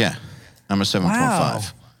test? Yeah, I'm a 7.5. Wow.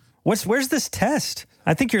 Where's this test?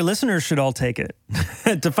 I think your listeners should all take it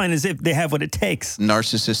to find as if they have what it takes.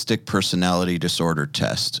 Narcissistic personality disorder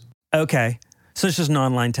test. Okay. So it's just an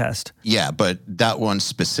online test. Yeah, but that one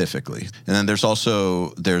specifically. And then there's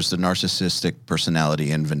the narcissistic personality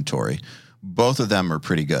inventory. Both of them are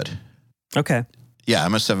pretty good. Okay. Yeah,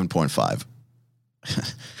 I'm a 7.5.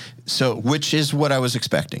 So, which is what I was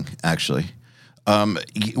expecting, actually.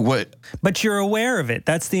 But you're aware of it.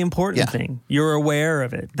 That's the important thing. You're aware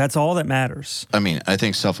of it. That's all that matters. I mean, I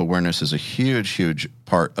think self-awareness is a huge, huge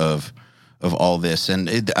part of of all this.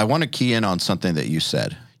 And I want to key in on something that you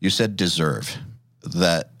said. You said deserve.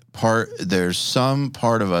 There's some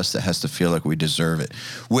part of us that has to feel like we deserve it,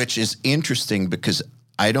 which is interesting because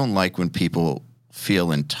I don't like when people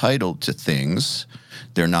feel entitled to things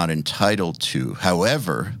they're not entitled to.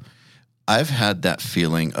 However, I've had that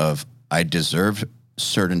feeling of I deserve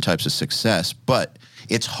certain types of success, but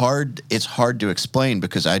it's hard to explain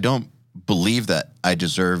because I don't believe that I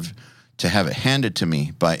deserve to have it handed to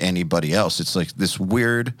me by anybody else. It's like this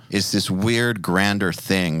weird grander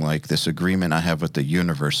thing, like this agreement I have with the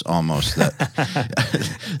universe almost that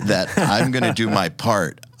that I'm going to do my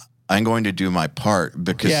part. I'm going to do my part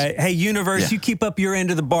because... Yeah, hey, universe, you keep up your end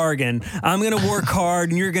of the bargain. I'm going to work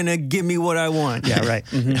hard and you're going to give me what I want. Yeah, right.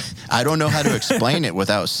 Mm-hmm. I don't know how to explain it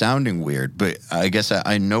without sounding weird, but I guess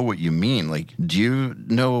I know what you mean. Like, do you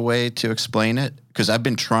know a way to explain it? Because I've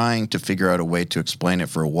been trying to figure out a way to explain it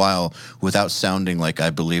for a while without sounding like I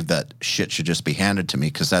believe that shit should just be handed to me,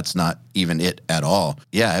 because that's not even it at all.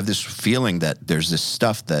 Yeah, I have this feeling that there's this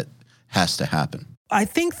stuff that has to happen. I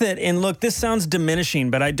think that, and look, this sounds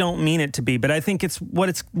diminishing, but I don't mean it to be, but I think it's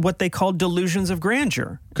what they call delusions of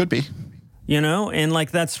grandeur. Could be. You know, and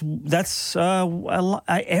like that's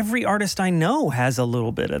every artist I know has a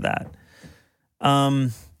little bit of that.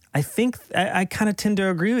 I think I kind of tend to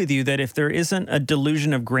agree with you that if there isn't a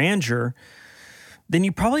delusion of grandeur, then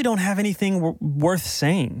you probably don't have anything worth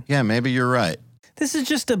saying. Yeah, maybe you're right. This is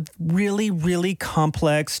just a really, really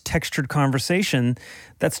complex, textured conversation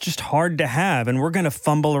that's just hard to have. And we're going to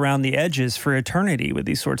fumble around the edges for eternity with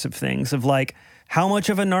these sorts of things of like, how much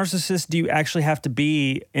of a narcissist do you actually have to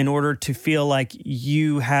be in order to feel like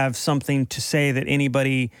you have something to say that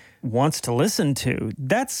anybody wants to listen to?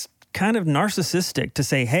 That's kind of narcissistic to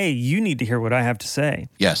say, hey, you need to hear what I have to say.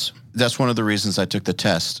 Yes. That's one of the reasons I took the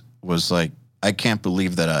test was like, I can't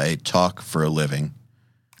believe that I talk for a living.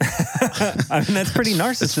 I mean, that's pretty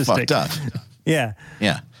narcissistic. It's fucked up. Yeah.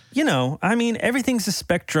 Yeah. You know, I mean, everything's a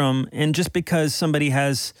spectrum, and just because somebody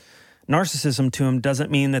has narcissism to them doesn't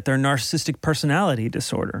mean that they're narcissistic personality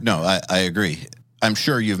disorder. No, I agree. I'm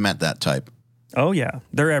sure you've met that type. Oh, yeah.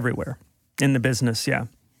 They're everywhere in the business. Yeah.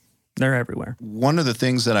 They're everywhere. One of the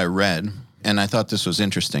things that I read, and I thought this was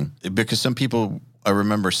interesting, because some people, I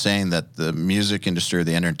remember saying that the music industry or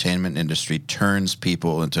the entertainment industry turns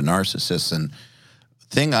people into narcissists, and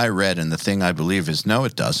thing I read and the thing I believe is no,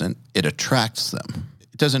 it doesn't. It attracts them.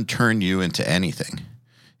 It doesn't turn you into anything.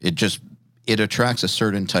 It attracts a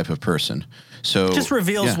certain type of person. So it just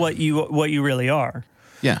reveals what you really are.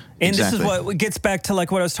 Yeah, and exactly. This is what gets back to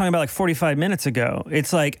like what I was talking about like 45 minutes ago.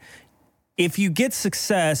 It's like if you get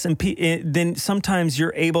success, and then sometimes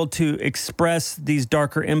you're able to express these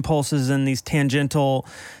darker impulses and these tangential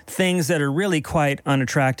things that are really quite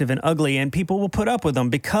unattractive and ugly, and people will put up with them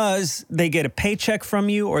because they get a paycheck from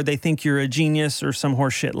you or they think you're a genius or some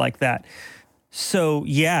horse shit like that. So,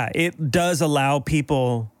 yeah, it does allow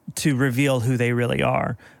people to reveal who they really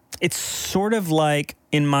are. It's sort of like,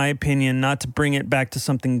 in my opinion, not to bring it back to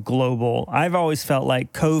something global, I've always felt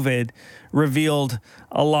like COVID revealed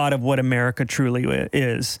a lot of what America truly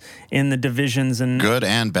is in the divisions and good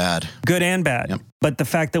and bad. Good and bad. Yep. But the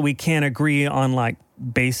fact that we can't agree on like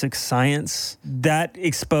basic science, that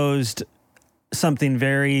exposed something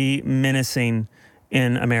very menacing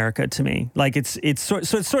in America to me. Like it's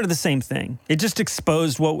sort of the same thing. It just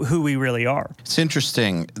exposed who we really are. It's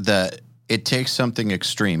interesting that it takes something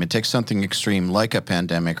extreme. It takes something extreme like a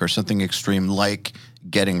pandemic or something extreme like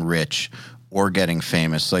getting rich or getting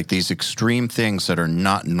famous, like these extreme things that are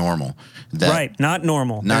not normal. Right, not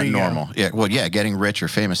normal. Not normal. Go. Yeah, well, yeah, getting rich or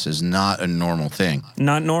famous is not a normal thing.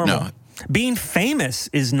 Not normal. No. Being famous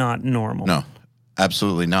is not normal. No,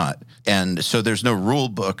 absolutely not. And so there's no rule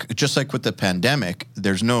book. Just like with the pandemic,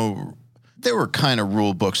 there were kind of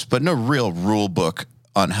rule books, but no real rule book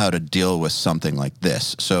on how to deal with something like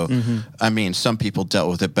this. So, I mean, some people dealt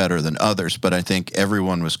with it better than others, but I think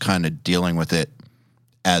everyone was kind of dealing with it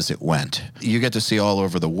as it went. You get to see all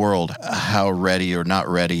over the world how ready or not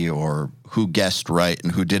ready or who guessed right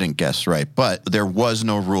and who didn't guess right. But there was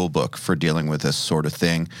no rule book for dealing with this sort of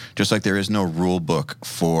thing, just like there is no rule book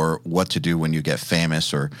for what to do when you get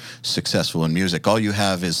famous or successful in music. All you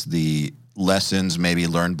have is the lessons maybe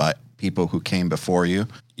learned by people who came before you.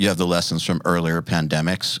 You have the lessons from earlier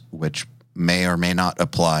pandemics, which may or may not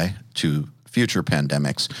apply to future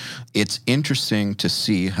pandemics. It's interesting to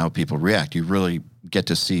see how people react. You really get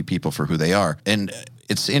to see people for who they are. And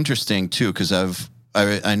it's interesting, too, because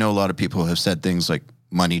I know a lot of people have said things like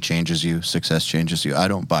money changes you, success changes you. I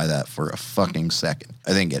don't buy that for a fucking second.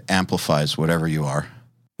 I think it amplifies whatever you are.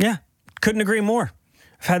 Yeah, couldn't agree more.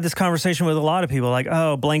 I've had this conversation with a lot of people, like,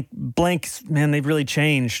 oh, blank, man, they've really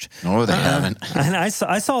changed. No, they haven't. And I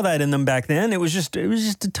saw that in them back then. It was just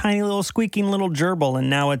a tiny little squeaking little gerbil,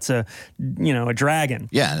 and now it's a dragon.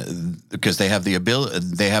 Yeah, because they have the ability,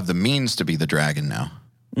 they have the means to be the dragon now.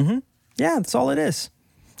 Mm-hmm. Yeah, that's all it is.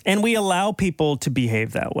 And we allow people to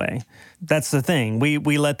behave that way. That's the thing. We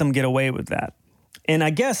let them get away with that. And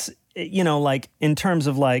I guess, like in terms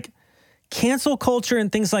of like cancel culture and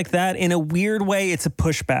things like that, in a weird way, it's a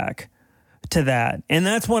pushback to that. And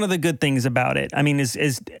that's one of the good things about it. I mean,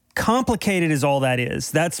 as complicated as all that is,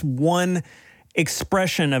 that's one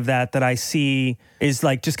expression of that I see is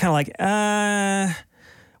like, just kind of like,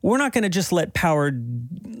 we're not going to just let power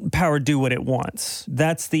do what it wants.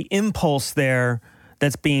 That's the impulse there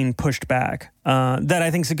that's being pushed back. That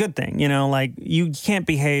I think is a good thing. Like you can't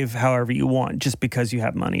behave however you want just because you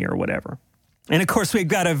have money or whatever. And of course, we've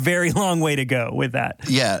got a very long way to go with that.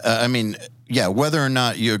 Yeah, whether or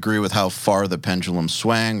not you agree with how far the pendulum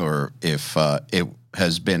swang or if it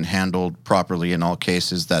has been handled properly in all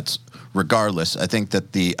cases, that's regardless. I think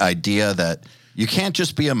that the idea that you can't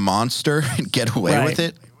just be a monster and get away with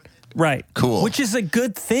it. Right. Cool. Which is a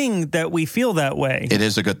good thing that we feel that way. It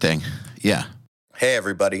is a good thing. Yeah. Hey,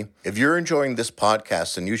 everybody. If you're enjoying this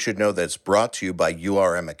podcast, then you should know that it's brought to you by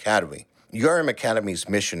URM Academy. URM Academy's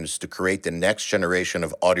mission is to create the next generation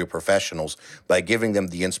of audio professionals by giving them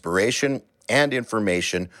the inspiration and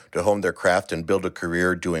information to hone their craft and build a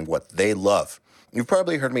career doing what they love. You've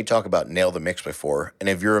probably heard me talk about Nail the Mix before, and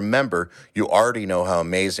if you're a member, you already know how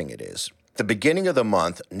amazing it is. At the beginning of the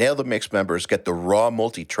month, Nail the Mix members get the raw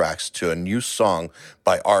multi-tracks to a new song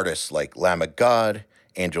by artists like Lamb of God,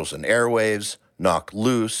 Angels and Airwaves, Knock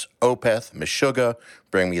Loose, Opeth, Meshuggah,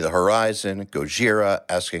 Bring Me the Horizon, Gojira,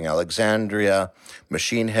 Asking Alexandria,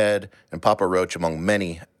 Machine Head, and Papa Roach, among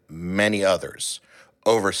many, many others.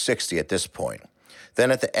 Over 60 at this point. Then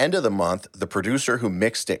at the end of the month, the producer who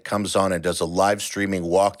mixed it comes on and does a live streaming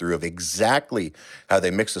walkthrough of exactly how they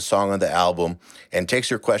mix the song on the album and takes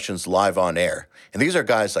your questions live on air. And these are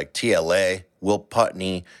guys like TLA, Will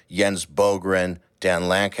Putney, Jens Bogren, Dan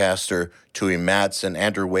Lancaster, Tui Madsen,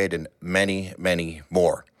 Andrew Wade, and many, many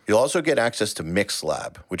more. You'll also get access to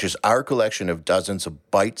MixLab, which is our collection of dozens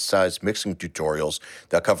of bite-sized mixing tutorials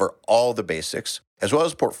that cover all the basics, as well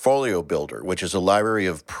as Portfolio Builder, which is a library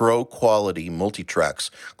of pro-quality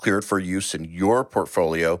multi-tracks cleared for use in your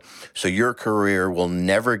portfolio, so your career will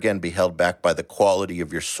never again be held back by the quality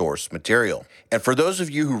of your source material. And for those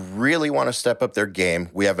of you who really want to step up their game,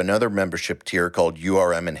 we have another membership tier called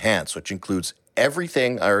URM Enhance, which includes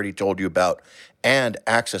everything I already told you about and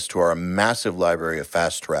access to our massive library of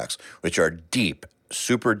fast tracks, which are deep,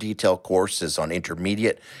 super detailed courses on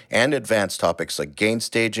intermediate and advanced topics like gain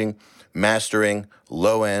staging, mastering,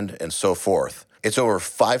 low end, and so forth. It's over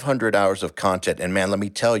 500 hours of content, and man, let me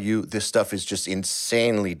tell you, this stuff is just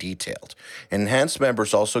insanely detailed. Enhanced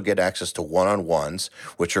members also get access to one-on-ones,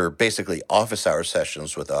 which are basically office hour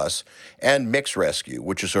sessions with us, and Mix Rescue,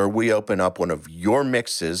 which is where we open up one of your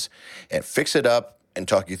mixes and fix it up and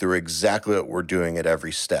talk you through exactly what we're doing at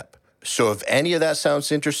every step. So if any of that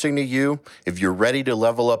sounds interesting to you, if you're ready to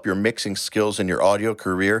level up your mixing skills in your audio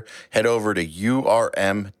career, head over to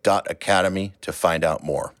urm.academy to find out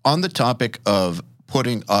more. On the topic of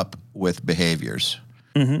putting up with behaviors,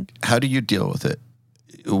 how do you deal with it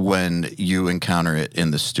when you encounter it in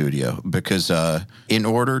the studio? Because in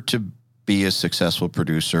order to be a successful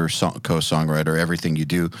producer, co-songwriter, everything you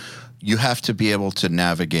do, you have to be able to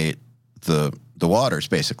navigate the waters,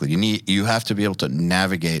 basically. You have to be able to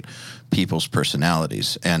navigate people's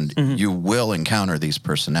personalities, and you will encounter these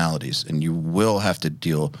personalities, and you will have to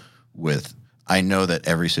deal with, I know that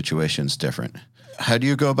every situation is different. How do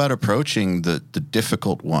you go about approaching the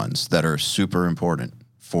difficult ones that are super important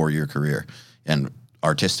for your career and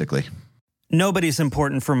artistically? Nobody's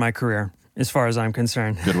important for my career, as far as I'm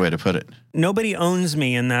concerned. Good way to put it. Nobody owns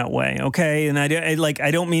me in that way, okay? And I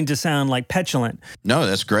don't mean to sound like petulant. No,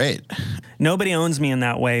 that's great. Nobody owns me in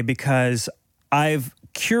that way because I've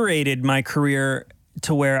curated my career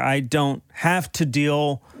to where I don't have to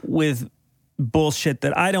deal with bullshit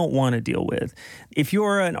that I don't want to deal with. If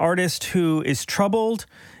you're an artist who is troubled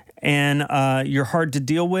and you're hard to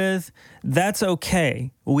deal with, that's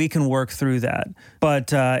okay. We can work through that.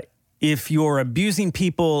 But if you're abusing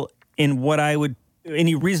people in what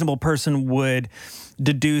any reasonable person would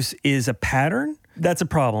deduce is a pattern, that's a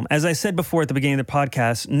problem. As I said before at the beginning of the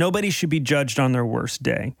podcast, nobody should be judged on their worst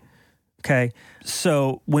day. Okay?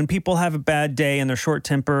 So when people have a bad day and they're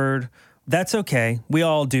short-tempered, that's okay. We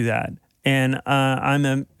all do that. And I'm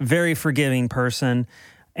a very forgiving person,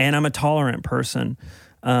 and I'm a tolerant person.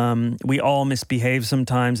 We all misbehave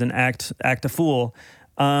sometimes and act a fool.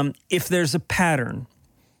 If there's a pattern,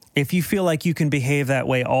 if you feel like you can behave that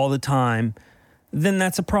way all the time, then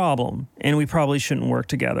that's a problem, and we probably shouldn't work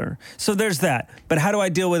together. So there's that. But how do I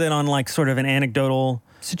deal with it on like sort of an anecdotal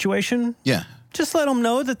situation? Yeah. Just let them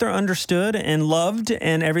know that they're understood and loved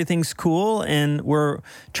and everything's cool and we're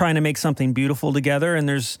trying to make something beautiful together and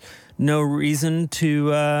there's no reason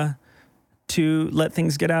to let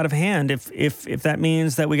things get out of hand. If that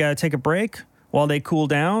means that we got to take a break while they cool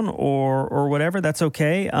down or whatever, that's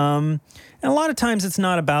okay. And a lot of times it's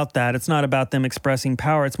not about that. It's not about them expressing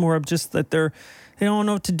power. It's more of just that they don't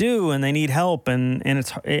know what to do and they need help and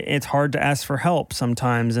it's hard to ask for help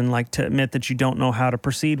sometimes and like to admit that you don't know how to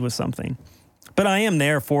proceed with something. But I am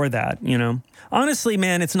there for that, you know. Honestly,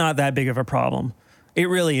 man, it's not that big of a problem. It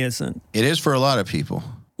really isn't. It is for a lot of people.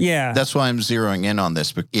 Yeah. That's why I'm zeroing in on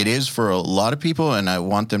this. But it is for a lot of people, and I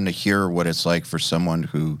want them to hear what it's like for someone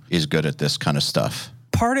who is good at this kind of stuff.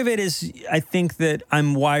 Part of it is, I think that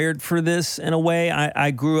I'm wired for this in a way.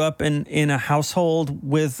 I grew up in a household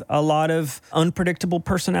with a lot of unpredictable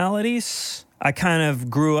personalities. I kind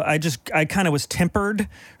of was tempered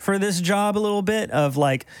for this job a little bit of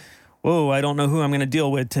like, whoa, I don't know who I'm going to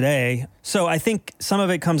deal with today. So I think some of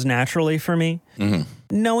it comes naturally for me. Mm-hmm.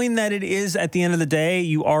 Knowing that it is, at the end of the day,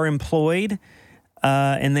 you are employed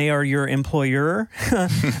and they are your employer.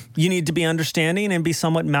 You need to be understanding and be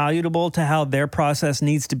somewhat malleable to how their process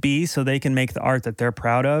needs to be so they can make the art that they're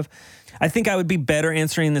proud of. I think I would be better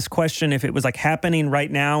answering this question if it was like happening right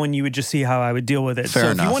now and you would just see how I would deal with it. Fair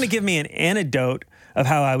enough. If you want to give me an anecdote of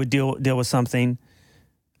how I would deal with something,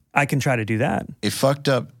 I can try to do that. A fucked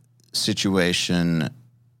up situation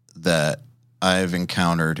that I've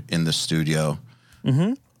encountered in the studio.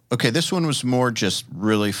 Mm-hmm. Okay, this one was more just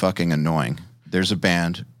really fucking annoying. There's a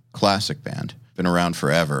band, classic band, been around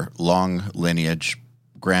forever, long lineage,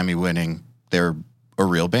 Grammy winning. They're a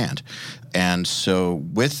real band. And so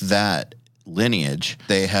with that lineage,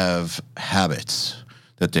 they have habits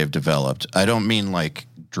that they've developed. I don't mean like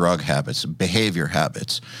drug habits, behavior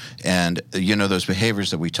habits. And, you know, those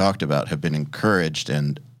behaviors that we talked about have been encouraged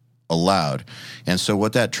and allowed. And so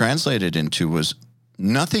what that translated into was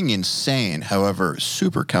nothing insane, however,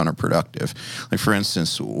 super counterproductive. Like, for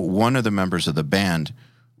instance, one of the members of the band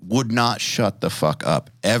would not shut the fuck up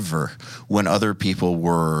ever when other people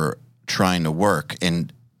were trying to work.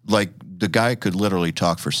 And, like, the guy could literally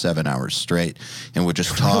talk for 7 hours straight and would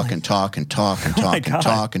just talk and talk and talk and talk and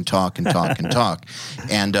talk and talk and talk and talk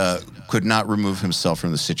and could not remove himself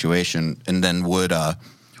from the situation, and then would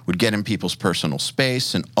get in people's personal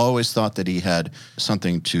space and always thought that he had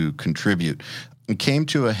something to contribute. It came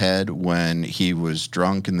to a head when he was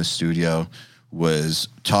drunk in the studio, was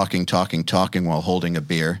talking while holding a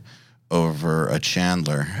beer over a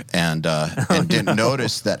Chandler, and didn't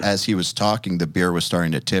notice that as he was talking, the beer was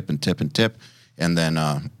starting to tip and tip and tip, and then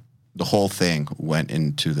the whole thing went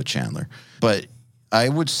into the Chandler. But I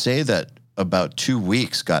would say that about 2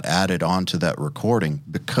 weeks got added onto that recording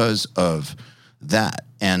because of that.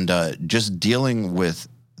 And just dealing with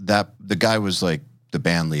that, the guy was like the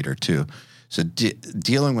band leader too. So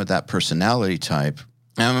dealing with that personality type,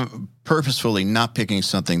 I'm purposefully not picking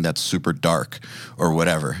something that's super dark or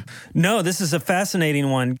whatever. No, this is a fascinating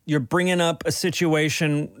one. You're bringing up a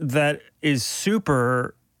situation that is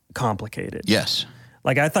super complicated. Yes.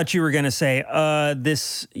 Like, I thought you were going to say,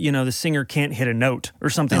 the singer can't hit a note or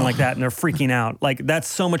something like that, and they're freaking out. Like, that's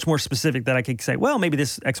so much more specific that I could say, well, maybe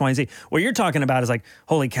this X, Y, and Z. What you're talking about is like,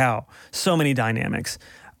 holy cow, so many dynamics.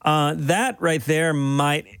 That right there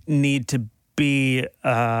might need to be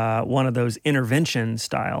one of those intervention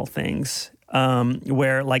style things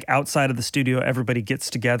where, like, outside of the studio, everybody gets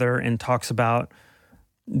together and talks about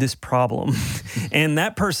this problem. And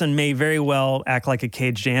that person may very well act like a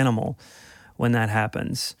caged animal when that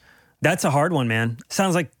happens. That's a hard one, man.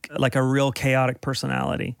 Sounds like a real chaotic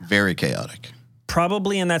personality. Very chaotic.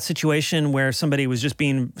 Probably in that situation where somebody was just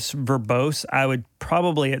being verbose, I would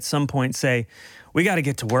probably at some point say, we got to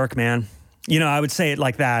get to work, man. You know, I would say it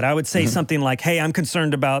like that. I would say something like, hey, I'm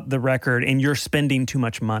concerned about the record and you're spending too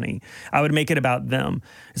much money. I would make it about them.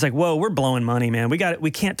 It's like, whoa, we're blowing money, man.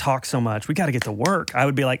 We can't talk so much. We got to get to work. I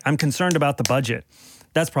would be like, I'm concerned about the budget.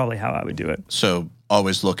 That's probably how I would do it. So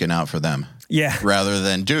always looking out for them. Yeah. Rather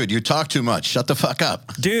than, dude, you talk too much. Shut the fuck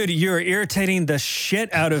up. Dude, you're irritating the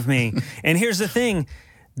shit out of me. And here's the thing.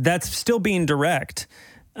 That's still being direct.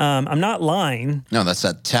 I'm not lying. No, that's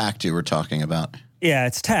that tact you were talking about. Yeah,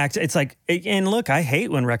 it's tact. It's like, and look, I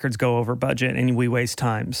hate when records go over budget and we waste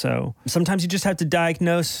time. So sometimes you just have to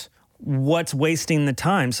diagnose what's wasting the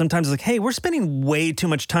time. Sometimes it's like, hey, we're spending way too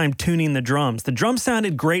much time tuning the drums. The drums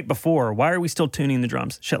sounded great before. Why are we still tuning the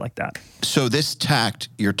drums? Shit like that. So this tact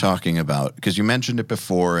you're talking about, because you mentioned it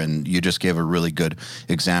before and you just gave a really good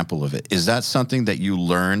example of it. Is that something that you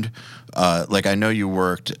learned? Like I know you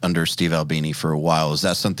worked under Steve Albini for a while. Is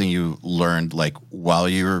that something you learned like while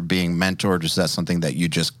you were being mentored? Is that something that you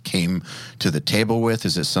just came to the table with?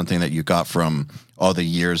 Is it something that you got from all the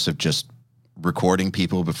years of just recording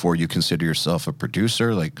people before you consider yourself a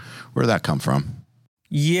producer? Like, where did that come from?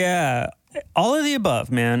 Yeah, all of the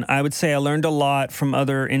above, man. I would say I learned a lot from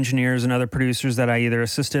other engineers and other producers that I either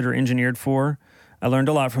assisted or engineered for. I learned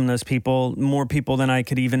a lot from those people, more people than I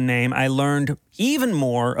could even name. I learned even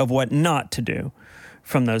more of what not to do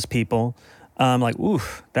from those people. Like,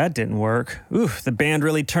 oof, that didn't work. Oof, the band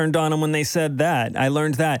really turned on them when they said that. I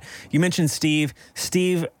learned that. You mentioned Steve.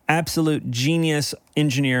 Steve, absolute genius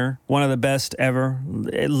engineer, one of the best ever,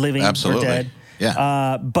 living or dead.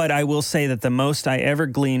 Yeah. But I will say that the most I ever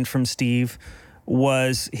gleaned from Steve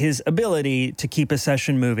was his ability to keep a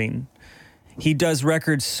session moving. He does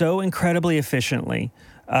records so incredibly efficiently.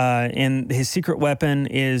 And his secret weapon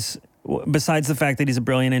is, besides the fact that he's a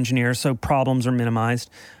brilliant engineer, so problems are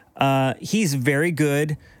minimized, he's very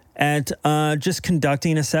good at just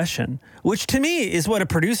conducting a session, which to me is what a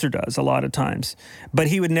producer does a lot of times. But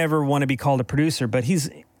he would never want to be called a producer. But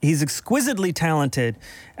he's exquisitely talented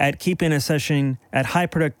at keeping a session at high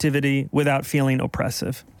productivity without feeling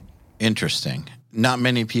oppressive. Interesting. Not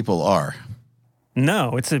many people are.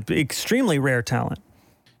 No, it's an extremely rare talent.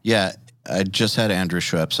 Yeah, I just had Andrew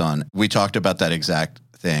Schweppes on. We talked about that exact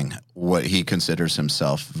thing, what he considers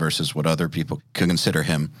himself versus what other people can consider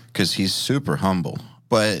him, because he's super humble.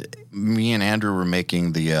 But me and Andrew were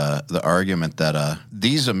making the argument that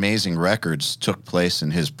these amazing records took place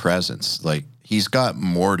in his presence. Like, he's got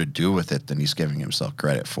more to do with it than he's giving himself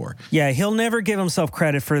credit for. Yeah, he'll never give himself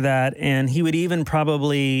credit for that, and he would even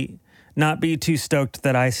probably not be too stoked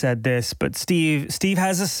that I said this, but Steve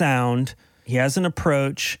has a sound, he has an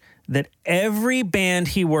approach that every band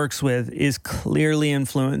he works with is clearly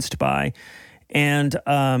influenced by. And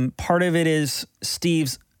part of it is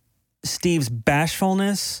Steve's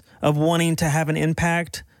bashfulness of wanting to have an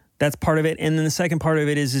impact. That's part of it. And then the second part of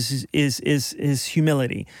it is his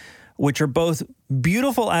humility, which are both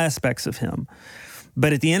beautiful aspects of him.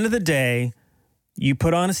 But at the end of the day, you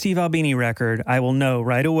put on a Steve Albini record, I will know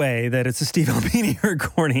right away that it's a Steve Albini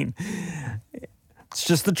recording. It's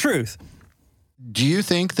just the truth. Do you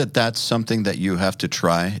think that that's something that you have to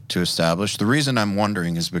try to establish? The reason I'm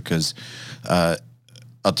wondering is because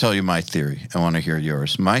I'll tell you my theory. I want to hear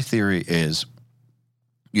yours. My theory is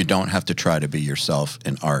you don't have to try to be yourself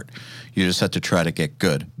in art. You just have to try to get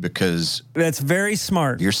good, because that's very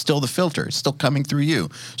smart. You're still the filter. It's still coming through you.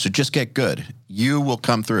 So just get good. You will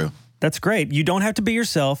come through. That's great. You don't have to be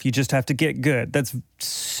yourself. You just have to get good. That's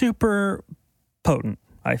super potent,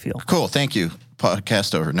 I feel. Cool. Thank you.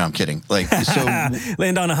 Podcast over. No, I'm kidding. Like, so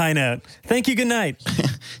land on a high note. Thank you. Good night.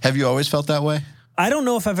 Have you always felt that way? I don't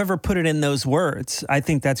know if I've ever put it in those words. I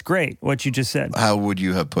think that's great, what you just said. How would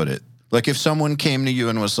you have put it? Like, if someone came to you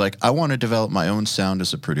and was like, I want to develop my own sound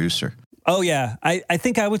as a producer. Oh, yeah. I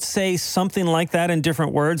think I would say something like that in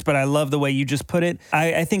different words, but I love the way you just put it.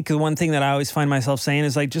 I think the one thing that I always find myself saying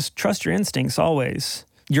is, like, just trust your instincts always.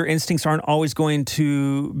 Your instincts aren't always going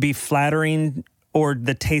to be flattering or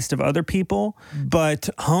the taste of other people, but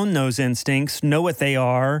hone those instincts, know what they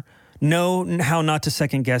are, know how not to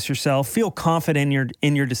second guess yourself, feel confident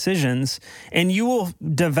in your decisions, and you will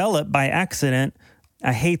develop by accident,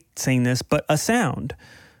 I hate saying this, but a sound.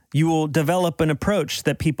 You will develop an approach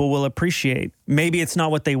that people will appreciate. Maybe it's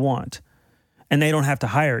not what they want, and they don't have to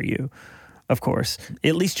hire you, of course.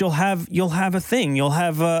 At least you'll have a thing. You'll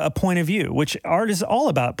have a point of view, which art is all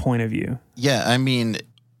about point of view. Yeah, I mean,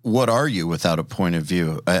 what are you without a point of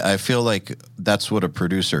view? I feel like that's what a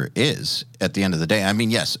producer is at the end of the day. I mean,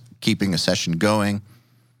 yes, keeping a session going,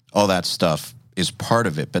 all that stuff is part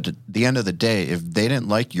of it. But at the end of the day, if they didn't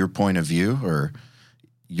like your point of view or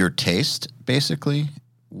your taste, basically,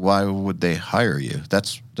 why would they hire you?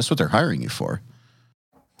 That's what they're hiring you for.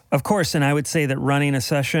 Of course, and I would say that running a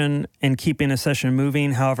session and keeping a session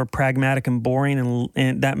moving, however pragmatic and boring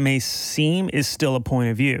and that may seem, is still a point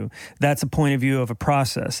of view. That's a point of view of a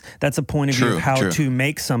process. That's a point of view of how to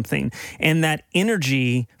make something. And that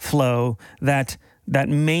energy flow, that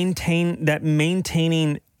maintaining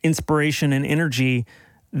inspiration and energy,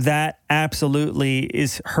 that absolutely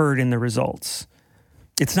is heard in the results.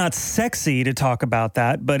 It's not sexy to talk about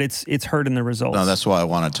that, but it's heard in the results. No, that's why I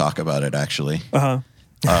want to talk about it, actually. Uh-huh.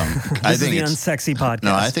 I think the it's unsexy podcast.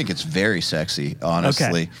 No, I think it's very sexy,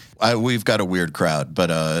 honestly. Okay. We've got a weird crowd,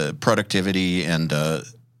 but productivity and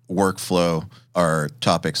workflow are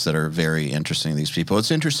topics that are very interesting to these people.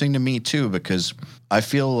 It's interesting to me, too, because I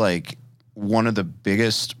feel like one of the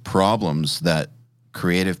biggest problems that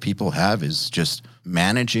creative people have is just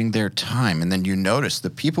managing their time. And then you notice the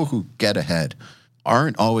people who get ahead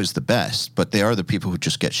aren't always the best, but they are the people who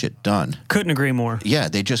just get shit done. Couldn't agree more. Yeah,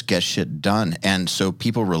 they just get shit done. And so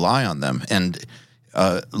people rely on them. And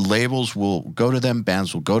labels will go to them,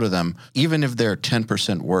 bands will go to them, even if they're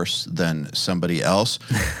 10% worse than somebody else,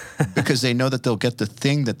 because they know that they'll get the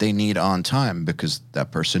thing that they need on time because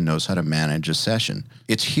that person knows how to manage a session.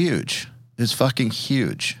 It's huge. It's fucking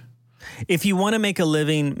huge. If you want to make a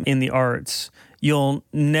living in the arts, you'll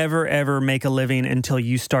never, ever make a living until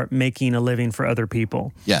you start making a living for other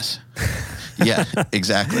people. Yes. Yeah,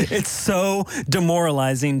 exactly. It's so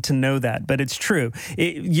demoralizing to know that, but it's true.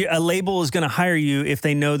 A label is going to hire you if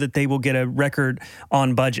they know that they will get a record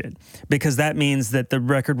on budget, because that means that the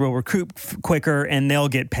record will recoup quicker and they'll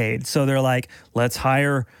get paid. So they're like, let's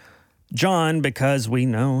hire John because we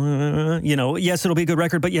know, yes, it'll be a good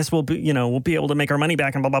record, but yes, we'll be able to make our money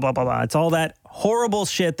back and blah, blah, blah, blah, blah. It's all that horrible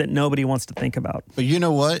shit that nobody wants to think about. But you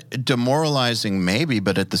know what? Demoralizing maybe,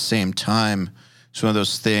 but at the same time, it's one of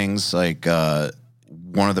those things like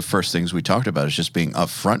one of the first things we talked about is just being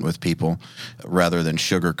upfront with people rather than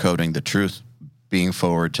sugarcoating the truth, being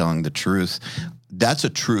forward, telling the truth. That's a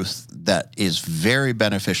truth that is very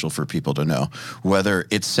beneficial for people to know, whether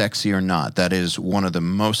it's sexy or not. That is one of the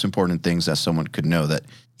most important things that someone could know, that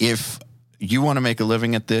if you want to make a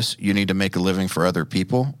living at this, you need to make a living for other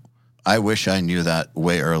people. I wish I knew that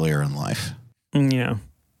way earlier in life. Yeah.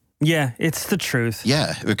 Yeah, it's the truth.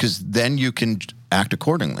 Yeah, because then you can act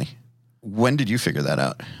accordingly. When did you figure that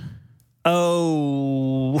out?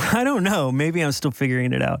 Oh, I don't know. Maybe I'm still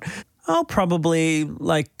figuring it out. Oh, probably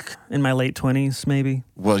like in my late 20s, maybe.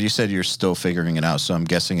 Well, you said you're still figuring it out, so I'm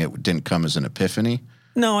guessing it didn't come as an epiphany.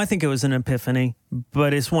 No, I think it was an epiphany,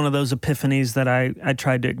 but it's one of those epiphanies that I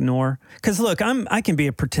tried to ignore. Because look, I can be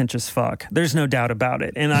a pretentious fuck. There's no doubt about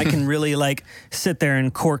it. And I can really like sit there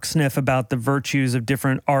and cork sniff about the virtues of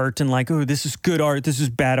different art and like, oh, this is good art, this is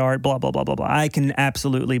bad art, blah, blah, blah, blah, blah. I can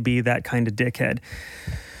absolutely be that kind of dickhead.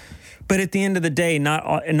 But at the end of the day, not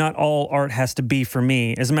all art has to be for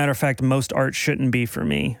me. As a matter of fact, most art shouldn't be for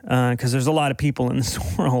me because there's a lot of people in this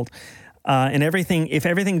world. And if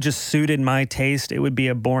everything just suited my taste, it would be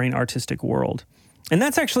a boring artistic world. And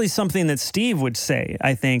that's actually something that Steve would say,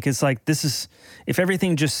 I think. It's like, if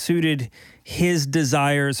everything just suited his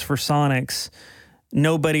desires for Sonics,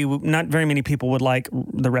 not very many people would like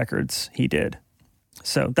the records he did.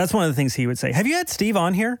 So that's one of the things he would say. Have you had Steve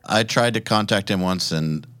on here? I tried to contact him once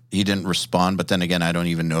and he didn't respond, but then again, I don't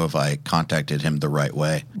even know if I contacted him the right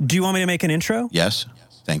way. Do you want me to make an intro? Yes.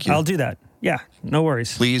 Thank you. I'll do that. Yeah, no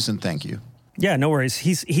worries. Please and thank you. Yeah, no worries.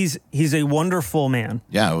 He's a wonderful man.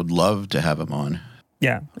 Yeah, I would love to have him on.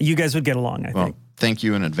 Yeah, you guys would get along, I think. Thank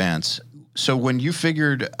you in advance. So when you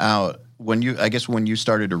figured out, when you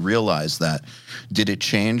started to realize that, did it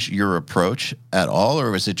change your approach at all?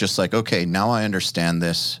 Or was it just like, okay, now I understand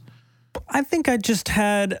this? I think I just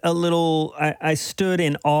had a little, I stood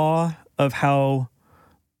in awe of how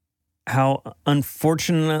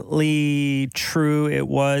unfortunately true it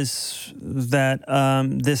was that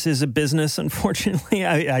this is a business, unfortunately.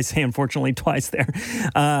 I say unfortunately twice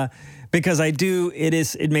there. Because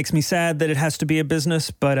it makes me sad that it has to be a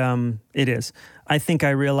business, but it is. I think I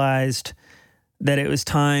realized that it was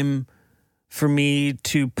time for me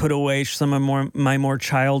to put away some of my more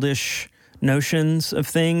childish notions of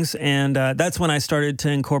things, and that's when I started to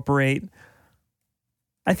incorporate.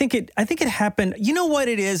 I think it happened. You know what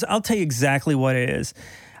it is? I'll tell you exactly what it is.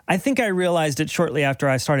 I think I realized it shortly after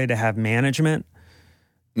I started to have management.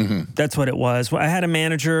 Mm-hmm. That's what it was. I had a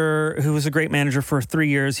manager who was a great manager for 3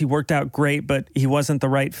 years. He worked out great, but he wasn't the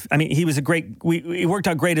right. I mean, he worked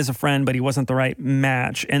out great as a friend, but he wasn't the right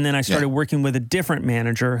match. And then I started working with a different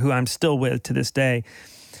manager who I'm still with to this day.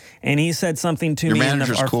 And he said something to me. Your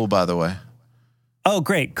manager's cool, by the way. Oh,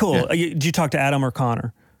 great. Cool. Yeah. Did you talk to Adam or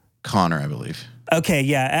Connor? Connor, I believe. Okay,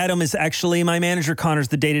 yeah. Adam is actually my manager. Connor's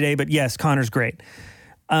the day-to-day, but yes, Connor's great.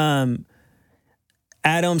 Adam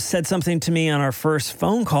said something to me on our first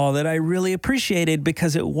phone call that I really appreciated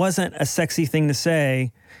because it wasn't a sexy thing to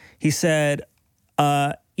say. He said,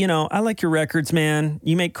 I like your records, man.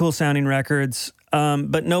 You make cool sounding records,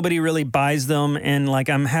 but nobody really buys them. And like,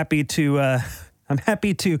 I'm happy to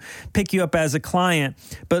pick you up as a client.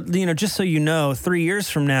 But, just so you know, 3 years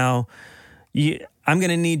from now, I'm going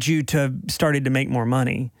to need you to have started to make more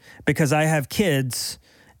money because I have kids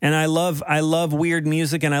And I love weird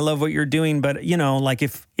music, and I love what you're doing. But you know, like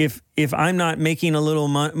if I'm not making a little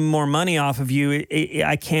more money off of you,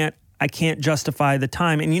 I can't justify the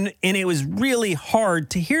time. And it was really hard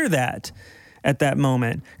to hear that at that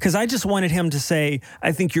moment, because I just wanted him to say,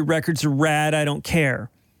 "I think your records are rad. I don't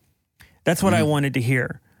care." That's what I wanted to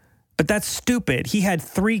hear. But that's stupid. He has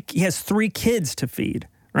 3 kids to feed,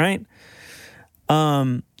 right?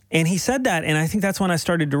 And he said that, and I think that's when I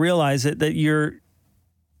started to realize that you're,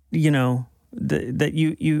 you know, that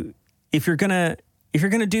you if you're gonna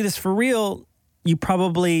do this for real, you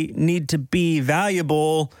probably need to be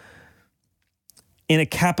valuable in a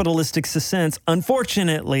capitalistic sense,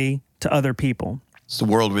 unfortunately, to other people. It's the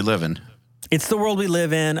world we live in. It's the world we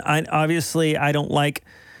live in. I don't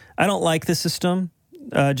like the system.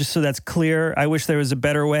 Just so that's clear. I wish there was a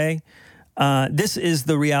better way. This is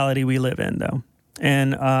the reality we live in, though.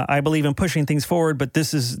 And I believe in pushing things forward, but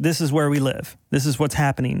this is where we live. This is what's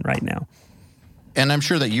happening right now. And I'm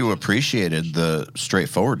sure that you appreciated the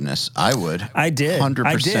straightforwardness. I would. I did. 100%.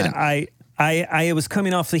 I did. I was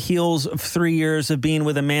coming off the heels of 3 years of being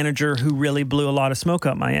with a manager who really blew a lot of smoke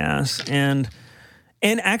up my ass, and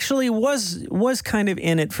actually was kind of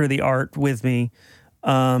in it for the art with me,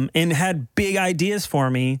 and had big ideas for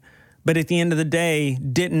me, but at the end of the day,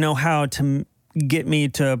 didn't know how to get me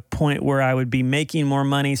to a point where I would be making more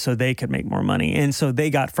money so they could make more money. And so they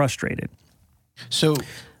got frustrated. So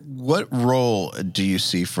what role do you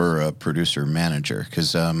see for a producer manager?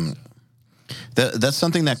 Because that's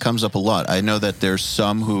something that comes up a lot. I know that there's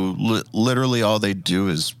some who literally all they do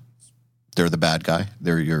is they're the bad guy.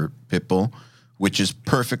 They're your pit bull, which is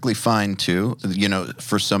perfectly fine too. You know,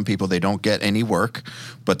 for some people, they don't get any work,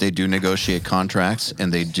 but they do negotiate contracts,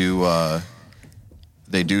 and they do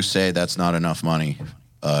say that's not enough money.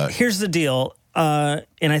 Here's the deal.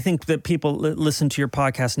 And I think that people listen to your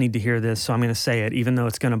podcast need to hear this, so I'm going to say it, even though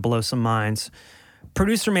it's going to blow some minds.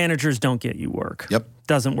 Producer managers don't get you work. Yep.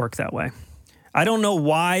 Doesn't work that way. I don't know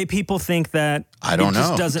why people think that. I don't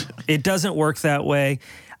know. It doesn't work that way.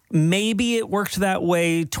 Maybe it worked that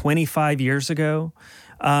way 25 years ago.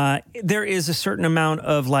 There is a certain amount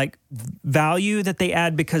of like value that they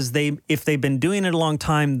add because if they've been doing it a long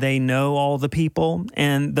time, they know all the people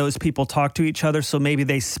and those people talk to each other. So maybe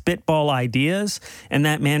they spitball ideas, and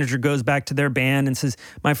that manager goes back to their band and says,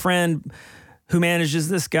 "My friend who manages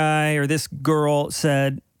this guy or this girl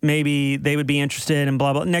said maybe they would be interested," and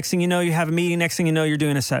blah, blah. Next thing you know, you have a meeting. Next thing you know, you're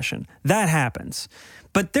doing a session. That happens.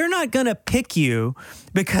 But they're not going to pick you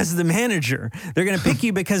because of the manager. They're going to pick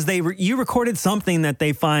you because you recorded something that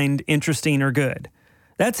they find interesting or good.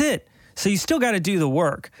 That's it. So you still got to do the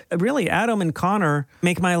work. Really, Adam and Connor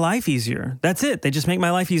make my life easier. That's it. They just make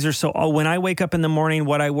my life easier. So when I wake up in the morning,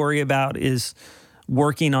 what I worry about is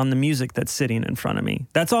working on the music that's sitting in front of me.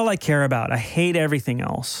 That's all I care about. I hate everything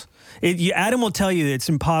else. Adam will tell you it's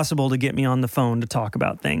impossible to get me on the phone to talk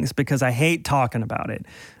about things because I hate talking about it.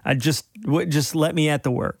 I just let me at the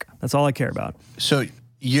work. That's all I care about. So,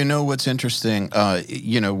 you know what's interesting?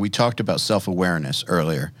 We talked about self-awareness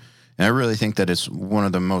earlier, and I really think that it's one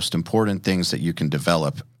of the most important things that you can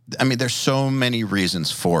develop. I mean, there's so many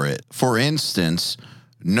reasons for it. For instance,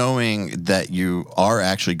 knowing that you are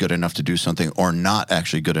actually good enough to do something or not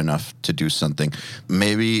actually good enough to do something.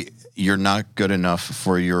 Maybe you're not good enough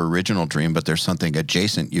for your original dream, but there's something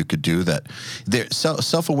adjacent you could do that.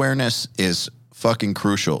 Self-awareness is fucking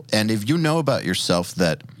crucial. And if you know about yourself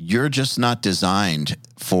that you're just not designed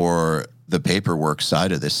for the paperwork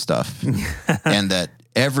side of this stuff and that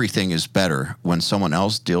everything is better when someone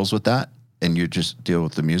else deals with that and you just deal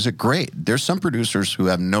with the music, great. There's some producers who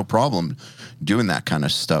have no problem doing that kind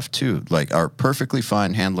of stuff too, like are perfectly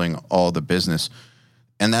fine handling all the business.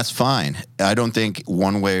 And that's fine. I don't think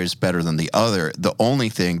one way is better than the other. The only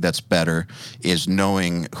thing that's better is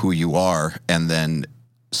knowing who you are and then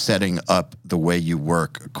setting up the way you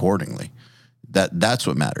work accordingly. That's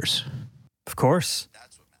what matters. Of course.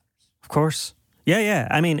 That's what matters. Of course. Yeah.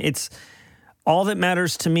 I mean, it's all that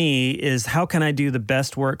matters to me is how can I do the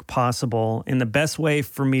best work possible? And the best way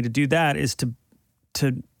for me to do that is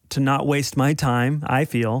to not waste my time, I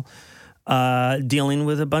feel, dealing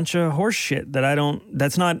with a bunch of horse shit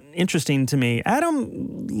that's not interesting to me.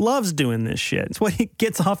 Adam loves doing this shit. It's what he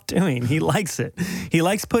gets off doing. He likes it. He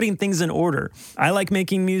likes putting things in order. I like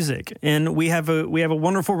making music, and we have a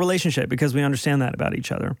wonderful relationship because we understand that about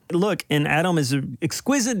each other. Look, and Adam is an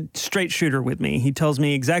exquisite straight shooter with me. He tells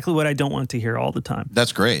me exactly what I don't want to hear all the time.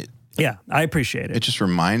 That's great. Yeah, I appreciate it. It just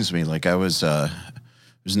reminds me, like I was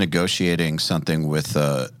negotiating something with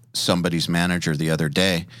somebody's manager the other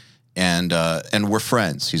day. And we're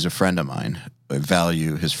friends. He's a friend of mine.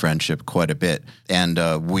 value his friendship quite a bit. And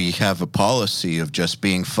we have a policy of just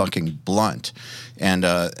being fucking blunt.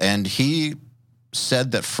 And he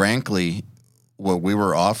said that, frankly, what we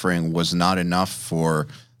were offering was not enough for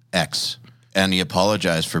X. And he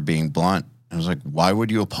apologized for being blunt. I was like, why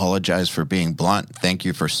would you apologize for being blunt? Thank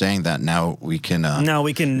you for saying that. Now we can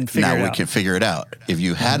figure it out. If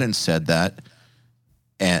you hadn't said that,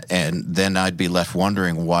 and then I'd be left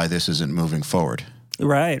wondering why this isn't moving forward.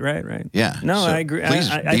 Right. Yeah. No, so I agree. Please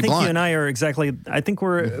I be think blunt. you and I are exactly, I think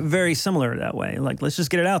we're very similar that way. Like, let's just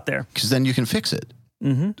get it out there. Because then you can fix it.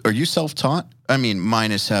 Mm-hmm. Are you self-taught? I mean,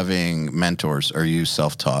 minus having mentors. Are you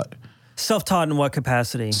self-taught? Self-taught in what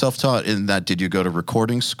capacity? Self-taught in that, did you go to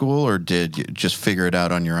recording school or did you just figure it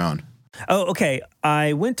out on your own? Oh, okay.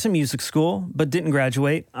 I went to music school, but didn't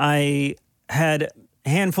graduate. I had a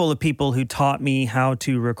handful of people who taught me how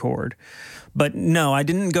to record. But no, I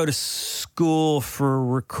didn't go to school for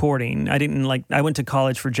recording. I went to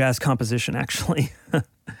college for jazz composition, actually.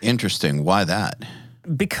 Interesting. Why that?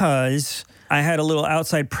 Because I had a little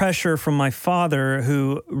outside pressure from my father,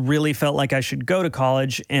 who really felt like I should go to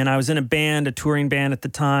college. And I was in a touring band at the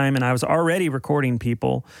time, and I was already recording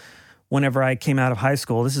people whenever I came out of high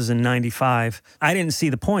school. This is in 95. I didn't see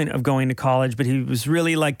the point of going to college, but he was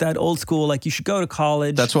really like that old school, like, you should go to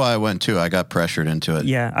college. That's why I went too. I got pressured into it.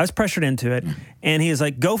 Yeah, I was pressured into it. And he was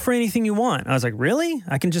like, go for anything you want. I was like, really?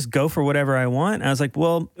 I can just go for whatever I want? I was like,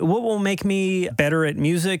 well, what will make me better at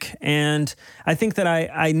music? And I think that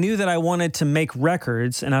I knew that I wanted to make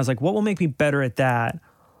records. And I was like, what will make me better at that?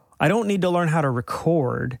 I don't need to learn how to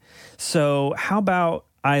record. So how about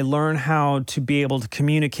I learn how to be able to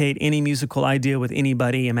communicate any musical idea with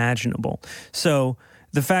anybody imaginable. So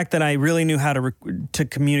the fact that I really knew how to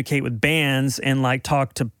communicate with bands and like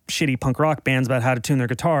talk to shitty punk rock bands about how to tune their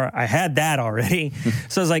guitar, I had that already.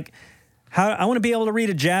 So I was like, I want to be able to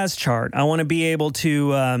read a jazz chart. I want to be able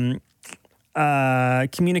to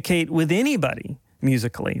communicate with anybody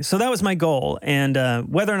musically. So that was my goal. And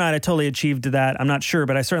whether or not I totally achieved that, I'm not sure,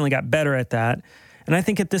 but I certainly got better at that. And I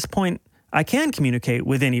think at this point, I can communicate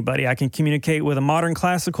with anybody. I can communicate with a modern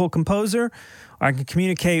classical composer, or I can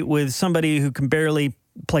communicate with somebody who can barely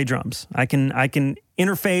play drums. I can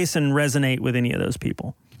interface and resonate with any of those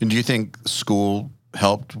people. And do you think school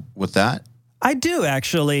helped with that? I do,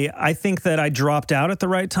 actually. I think that I dropped out at the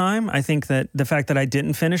right time. I think that the fact that I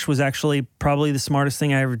didn't finish was actually probably the smartest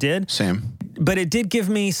thing I ever did. Same. But it did give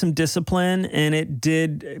me some discipline, and it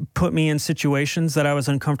did put me in situations that I was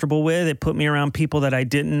uncomfortable with. It put me around people that I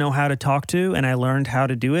didn't know how to talk to, and I learned how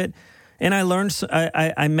to do it. And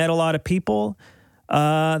I met a lot of people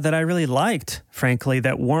that I really liked, frankly,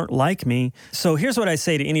 that weren't like me. So here's what I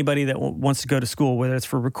say to anybody that wants to go to school, whether it's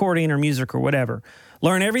for recording or music or whatever.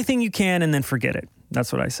 Learn everything you can and then forget it.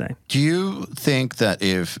 That's what I say. Do you think that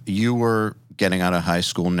if you were getting out of high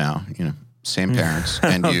school now, same parents,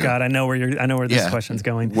 and oh God, I know where this question's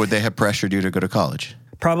going. Would they have pressured you to go to college?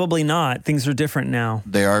 Probably not. Things are different now.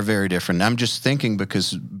 They are very different. I'm just thinking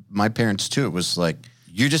because my parents too, it was like,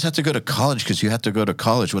 you just have to go to college because you have to go to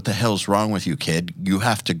college. What the hell's wrong with you, kid? You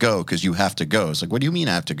have to go because you have to go. It's like, what do you mean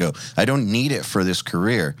I have to go? I don't need it for this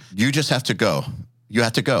career. You just have to go. You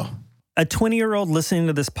have to go. A 20-year-old listening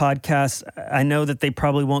to this podcast, I know that they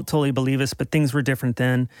probably won't totally believe us, but things were different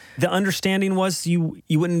then. The understanding was you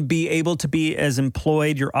wouldn't be able to be as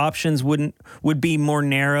employed. Your options would be more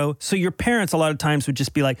narrow. So your parents a lot of times would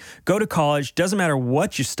just be like, go to college. Doesn't matter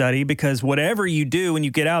what you study, because whatever you do when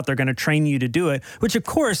you get out, they're going to train you to do it. Which, of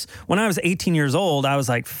course, when I was 18 years old, I was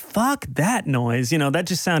like, fuck that noise. That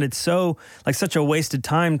just sounded so like such a wasted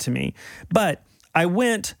time to me. But I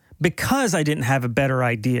went because I didn't have a better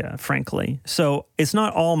idea, frankly. So it's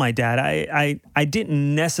not all my dad. I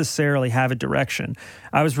didn't necessarily have a direction.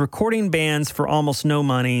 I was recording bands for almost no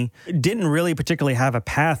money, didn't really particularly have a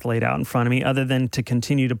path laid out in front of me other than to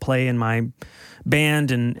continue to play in my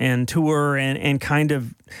band and tour and kind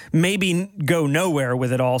of maybe go nowhere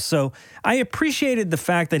with it all. So I appreciated the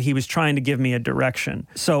fact that he was trying to give me a direction.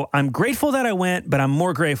 So I'm grateful that I went, but I'm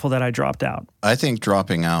more grateful that I dropped out. I think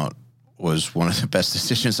dropping out was one of the best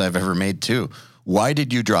decisions I've ever made too. Why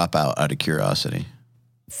did you drop out of curiosity?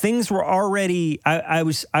 Things were already, I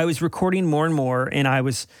was recording more and more, and I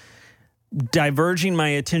was diverging my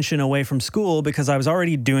attention away from school because I was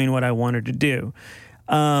already doing what I wanted to do.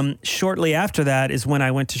 Shortly after that is when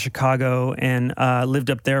I went to Chicago and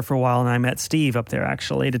lived up there for a while, and I met Steve up there,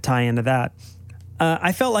 actually, to tie into that.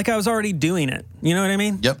 I felt like I was already doing it. You know what I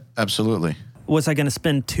mean? Yep, absolutely. Was I going to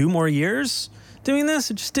spend 2 more years doing this?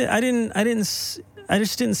 I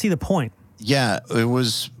just didn't see the point. Yeah, it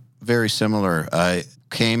was very similar. I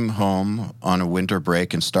came home on a winter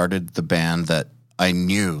break and started the band that I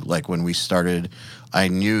knew, like when we started, I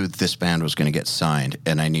knew this band was going to get signed,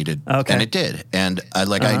 and I needed, and it did. And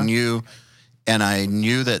I knew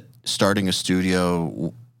that starting a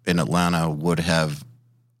studio in Atlanta would have,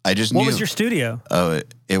 I just knew. What was your studio? Oh,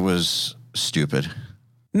 it was stupid.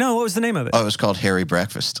 No, what was the name of it? Oh, it was called Harry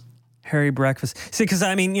Breakfast. Harry Breakfast. See, because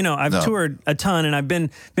I mean, I've toured a ton, and I've been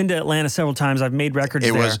to Atlanta several times. I've made records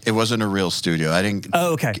there. It wasn't a real studio. I didn't.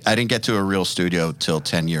 Oh, okay. I didn't get to a real studio till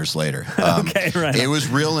 10 years later. Okay, right. It was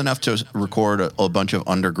real enough to record a bunch of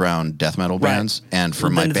underground death metal bands, and for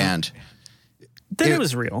my band, then it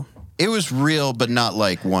was real. It was real, but not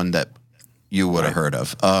like one that you would have heard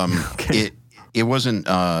of. Okay. It wasn't.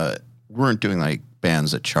 We weren't doing like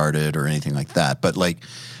bands that charted or anything like that, but like.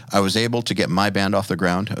 I was able to get my band off the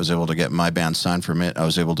ground. I was able to get my band signed from it. I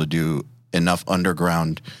was able to do enough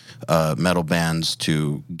underground metal bands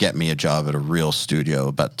to get me a job at a real studio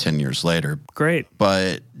about 10 years later. Great.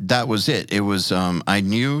 But that was it. It was, I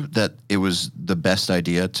knew that it was the best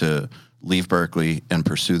idea to leave Berkeley and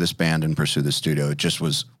pursue this band and pursue the studio. It just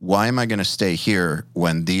was, why am I going to stay here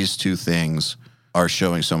when these two things are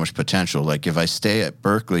showing so much potential? Like if I stay at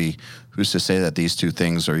Berkeley, who's to say that these two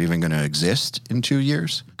things are even going to exist in 2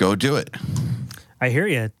 years? Go do it. I hear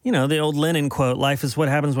you. The old Lenin quote, life is what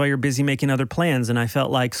happens while you're busy making other plans. And I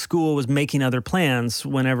felt like school was making other plans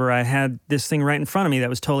whenever I had this thing right in front of me that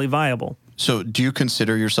was totally viable. So do you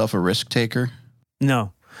consider yourself a risk taker?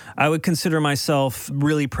 No, I would consider myself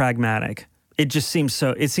really pragmatic. It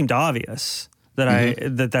seemed obvious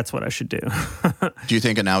that that's what I should do. Do you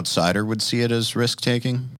think an outsider would see it as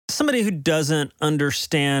risk-taking? Somebody who doesn't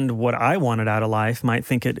understand what I wanted out of life might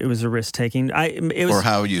think it was a risk-taking. Or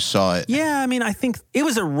how you saw it. Yeah, I mean, I think it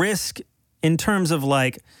was a risk in terms of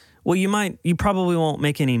like, well, you probably won't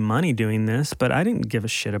make any money doing this, but I didn't give a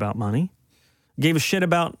shit about money. Gave a shit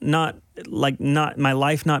about not my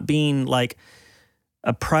life not being like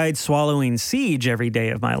a pride-swallowing siege every day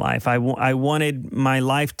of my life. I wanted my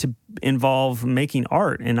life to involve making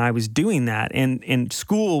art, and I was doing that. And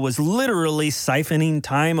school was literally siphoning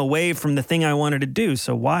time away from the thing I wanted to do.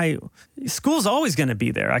 So why? School's always going to be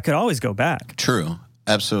there. I could always go back. True.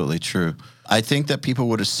 Absolutely true. I think that people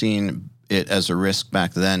would have seen it as a risk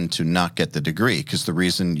back then to not get the degree, because the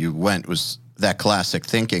reason you went was that classic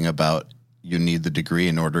thinking about you need the degree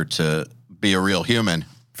in order to be a real human.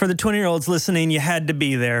 For the 20-year-olds listening, you had to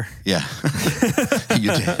be there. Yeah,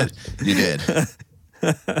 you did. You did.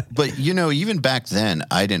 But, even back then,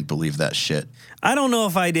 I didn't believe that shit. I don't know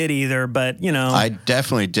if I did either, but, I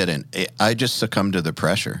definitely didn't. I just succumbed to the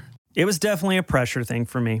pressure. It was definitely a pressure thing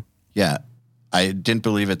for me. Yeah, I didn't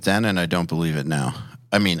believe it then, and I don't believe it now.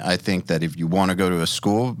 I mean, I think that if you want to go to a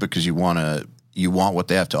school because you want what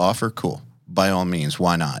they have to offer, cool. By all means,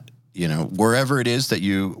 why not? Wherever it is that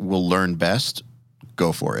you will learn best,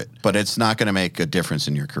 go for it. But it's not going to make a difference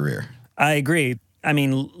in your career. I agree. I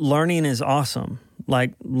mean, learning is awesome.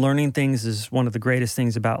 Like, learning things is one of the greatest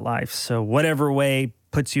things about life. So whatever way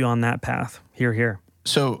puts you on that path, here.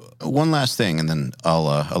 So one last thing, and then I'll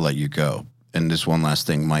let you go. And this one last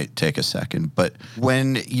thing might take a second. But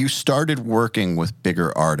when you started working with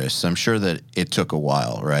bigger artists, I'm sure that it took a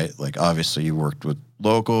while, right? Like, obviously, you worked with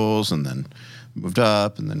locals and then moved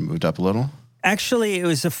up a little. Actually, it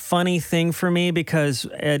was a funny thing for me because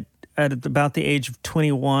at about the age of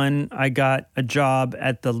 21, I got a job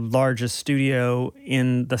at the largest studio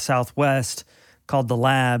in the Southwest called The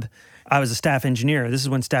Lab. I was a staff engineer. This is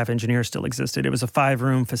when staff engineers still existed. It was a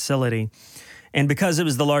 5-room facility. And because it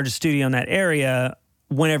was the largest studio in that area,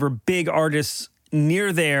 whenever big artists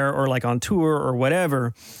near there or like on tour or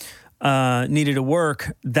whatever needed to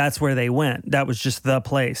work, that's where they went. That was just the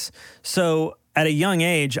place. So at a young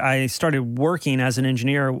age, I started working as an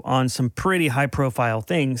engineer on some pretty high-profile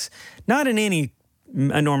things, not in any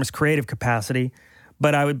enormous creative capacity,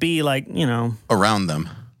 but I would be like, around them.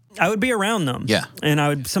 I would be around them. Yeah. And I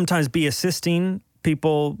would sometimes be assisting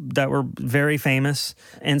people that were very famous,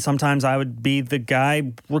 and sometimes I would be the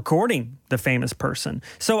guy recording the famous person.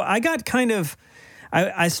 So I got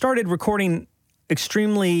I started recording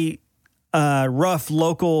extremely rough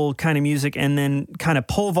local kind of music, and then kind of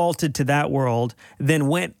pole vaulted to that world, then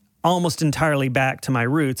went almost entirely back to my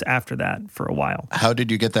roots after that for a while. How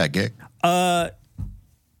did you get that gig? How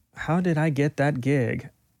did I get that gig?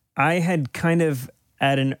 I had kind of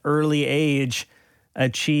at an early age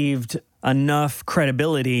achieved enough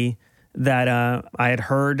credibility that I had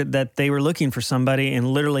heard that they were looking for somebody, and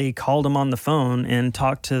literally called them on the phone and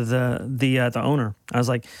talked to the owner. I was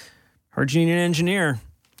like, heard you need an engineer.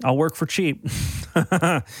 I'll work for cheap.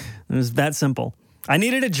 It was that simple. I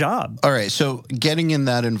needed a job. All right. So getting in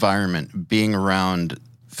that environment, being around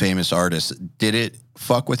famous artists, did it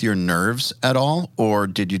fuck with your nerves at all? Or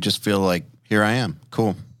did you just feel like, here I am,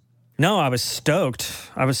 cool? No, I was stoked.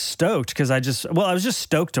 I was stoked because I was just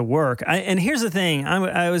stoked to work. And here's the thing: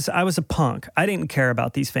 I was a punk. I didn't care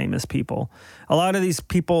about these famous people. A lot of these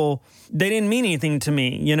people, they didn't mean anything to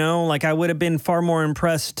me. You know, like I would have been far more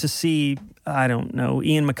impressed to see, I don't know,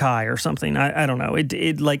 Ian MacKaye or something. I don't know.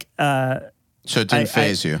 So it didn't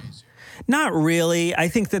phase you. Not really. I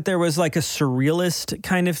think that there was like a surrealist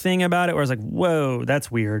kind of thing about it, where I was like, "Whoa, that's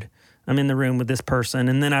weird." I'm in the room with this person.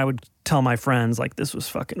 And then I would tell my friends, like, this was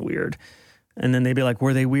fucking weird. And then they'd be like,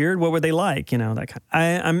 were they weird? What were they like? You know, that kind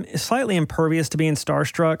of, I'm slightly impervious to being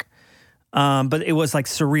starstruck. But it was like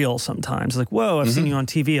surreal sometimes. Like, whoa, I've seen you on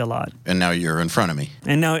TV a lot. And now you're in front of me.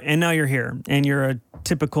 And now you're here. And you're a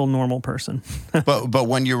typical normal person. but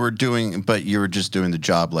when you were just doing the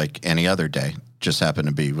job like any other day, just happened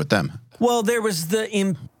to be with them. Well, there was the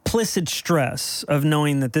implicit stress of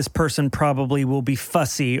knowing that this person probably will be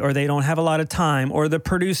fussy, or they don't have a lot of time, or the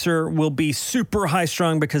producer will be super high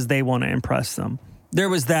strung because they want to impress them. There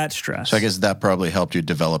was that stress. So I guess that probably helped you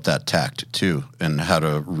develop that tact too, and how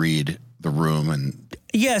to read the room. And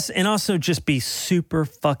yes, and also just be super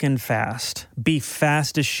fucking fast. Be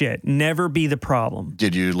fast as shit. Never be the problem.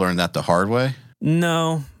 Did you learn that the hard way?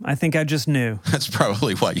 No, I think I just knew. That's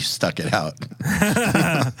probably why you stuck it out.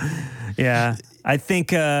 Yeah, I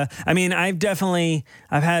think, I've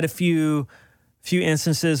had a few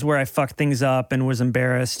instances where I fucked things up and was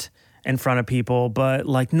embarrassed in front of people, but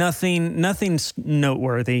like nothing's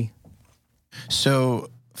noteworthy. So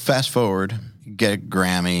fast forward, get a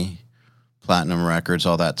Grammy, platinum records,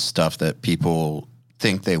 all that stuff that people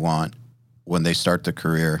think they want when they start the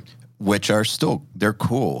career, which are still, they're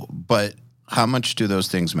cool, but how much do those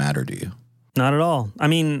things matter to you? Not at all. I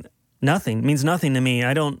mean, nothing. It means nothing to me.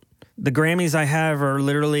 The Grammys I have are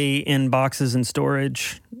literally in boxes in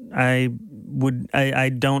storage. I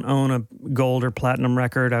don't own a gold or platinum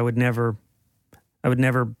record. I would never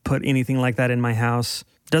put anything like that in my house.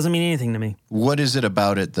 Doesn't mean anything to me. What is it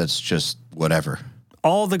about it that's just whatever?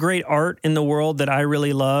 All the great art in the world that I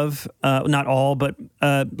really love, not all, but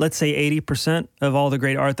let's say 80% of all the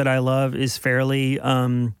great art that I love is fairly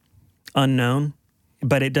unknown,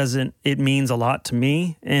 but it means a lot to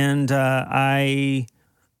me. And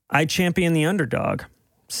I champion the underdog.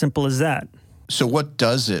 Simple as that. So what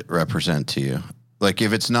does it represent to you? Like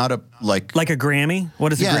if it's not like a Grammy, what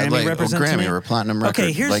does a Grammy represent a Grammy to me? or a platinum record?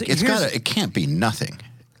 Okay, it can't be nothing.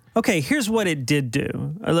 Okay, here's what it did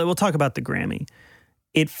do. We'll talk about the Grammy.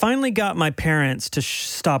 It finally got my parents to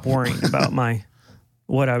stop worrying about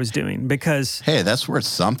what I was doing, because hey, that's worth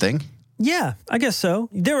something. Yeah, I guess so.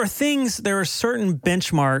 There are certain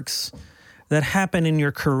benchmarks that happen in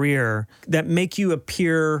your career that make you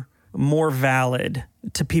appear more valid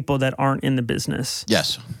to people that aren't in the business.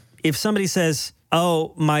 Yes. If somebody says,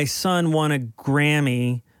 oh, my son won a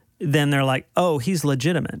Grammy, then they're like, oh, he's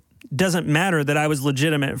legitimate. Doesn't matter that I was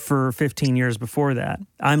legitimate for 15 years before that.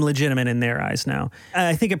 I'm legitimate in their eyes now.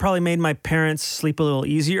 I think it probably made my parents sleep a little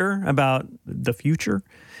easier about the future,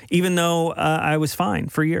 even though I was fine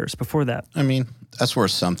for years before that. I mean, that's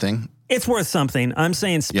worth something. It's worth something. I'm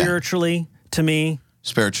saying spiritually, to me.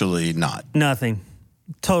 Spiritually, not. Nothing.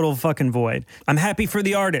 Total fucking void. I'm happy for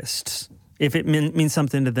the artists if it means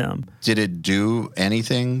something to them. Did it do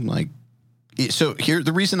anything like... So here,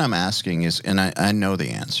 the reason I'm asking is, and I know the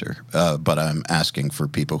answer, but I'm asking for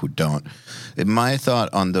people who don't. My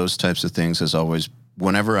thought on those types of things is always,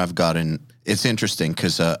 whenever I've gotten, it's interesting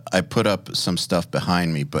because I put up some stuff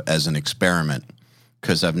behind me, but as an experiment,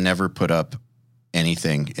 because I've never put up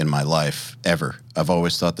anything in my life ever. I've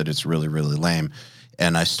always thought that it's really, really lame.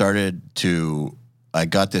 And I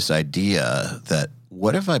got this idea that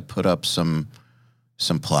what if I put up some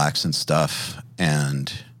plaques and stuff,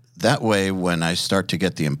 and that way when I start to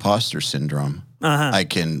get the imposter syndrome, I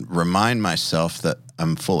can remind myself that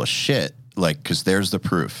I'm full of shit, like, because there's the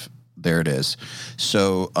proof. There it is.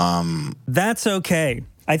 So that's okay.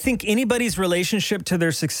 I think anybody's relationship to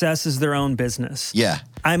their success is their own business. Yeah.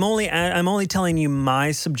 I'm only telling you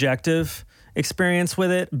my subjective experience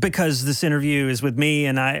with it because this interview is with me,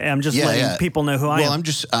 and I'm just letting people know who I am.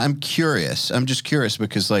 Well, I'm curious. I'm just curious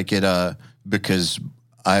because because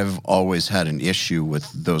I've always had an issue with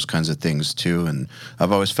those kinds of things too, and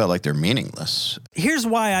I've always felt like they're meaningless. Here's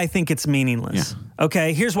why I think it's meaningless. Yeah.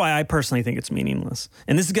 Okay, here's why I personally think it's meaningless.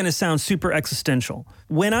 And this is going to sound super existential.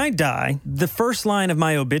 When I die, the first line of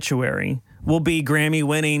my obituary will be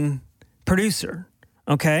Grammy-winning producer.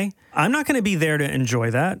 Okay? I'm not going to be there to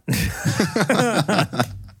enjoy that.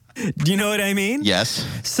 Do you know what I mean? Yes.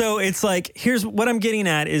 So it's like, here's what I'm getting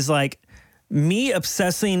at is like me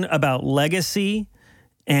obsessing about legacy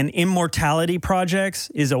and immortality projects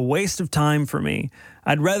is a waste of time for me.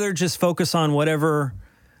 I'd rather just focus on whatever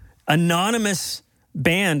anonymous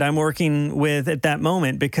band I'm working with at that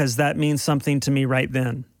moment, because that means something to me right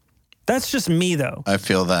then. That's just me, though. I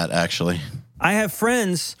feel that, actually. I have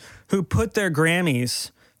friends who put their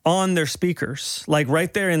Grammys on their speakers, like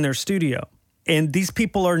right there in their studio. And these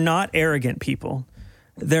people are not arrogant people.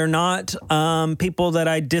 They're not people that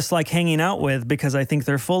I dislike hanging out with because I think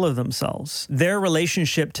they're full of themselves. Their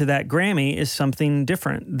relationship to that Grammy is something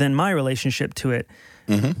different than my relationship to it.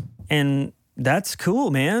 Mm-hmm. And that's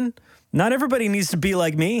cool, man. Not everybody needs to be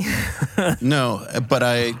like me. No, but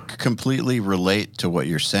I completely relate to what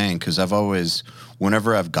you're saying, because I've always,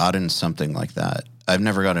 whenever I've gotten something like that, I've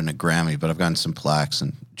never gotten a Grammy, but I've gotten some plaques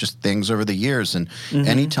and just things over the years. And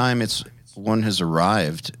anytime one has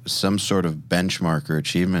arrived, some sort of benchmark or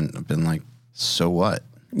achievement, I've been like, so what?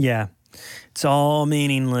 Yeah. It's all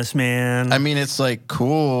meaningless, man. I mean, it's like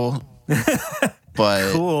cool,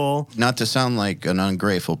 but cool. Not to sound like an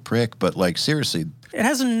ungrateful prick, but like seriously, it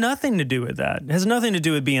has nothing to do with that. It has nothing to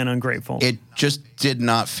do with being ungrateful. It just did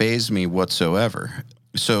not faze me whatsoever.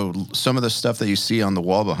 So some of the stuff that you see on the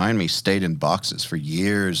wall behind me stayed in boxes for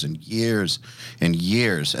years and years and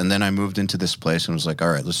years. And then I moved into this place and was like, all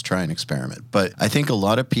right, let's try an experiment. But I think a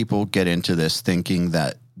lot of people get into this thinking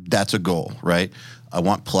that that's a goal, right? I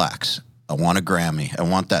want plaques. I want a Grammy. I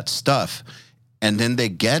want that stuff. And then they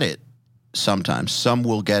get it sometimes. Some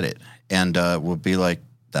will get it and will be like,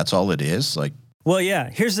 that's all it is? Like, well, yeah.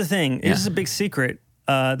 Here's the thing. Here's a big secret.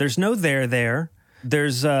 There's no there.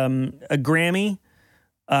 There's a Grammy,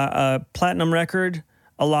 a platinum record,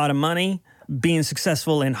 a lot of money, being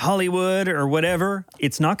successful in Hollywood or whatever.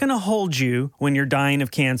 It's not going to hold you when you're dying of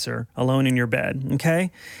cancer alone in your bed, okay?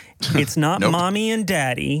 It's not Nope. mommy and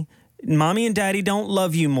daddy. Mommy and daddy don't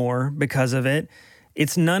love you more because of it.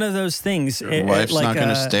 It's none of those things. your wife's not going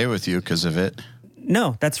to stay with you because of it.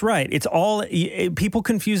 No, that's right. It's all people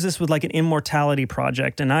confuse this with like an immortality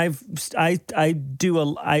project, and I spend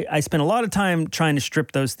a lot of time trying to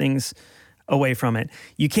strip those things away from it.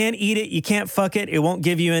 You can't eat it, you can't fuck it. It won't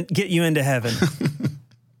get you into heaven.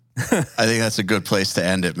 I think that's a good place to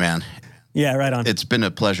end it, man. Yeah, right on. It's been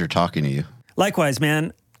a pleasure talking to you. Likewise,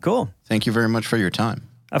 man. Cool. Thank you very much for your time.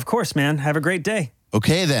 Of course, man. Have a great day.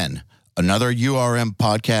 Okay, then. Another URM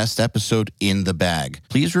podcast episode in the bag.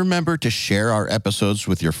 Please remember to share our episodes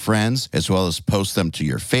with your friends, as well as post them to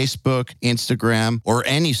your Facebook, Instagram, or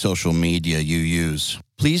any social media you use.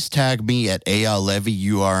 Please tag me at Eyal Levi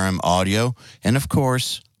URM Audio, and of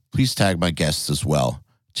course, please tag my guests as well.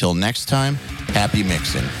 Till next time, happy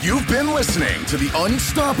mixing. You've been listening to the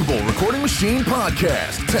Unstoppable Recording Machine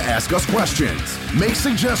podcast. To ask us questions, make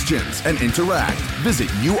suggestions, and interact, visit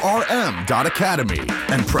urm.academy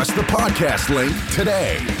and press the podcast link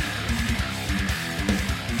today.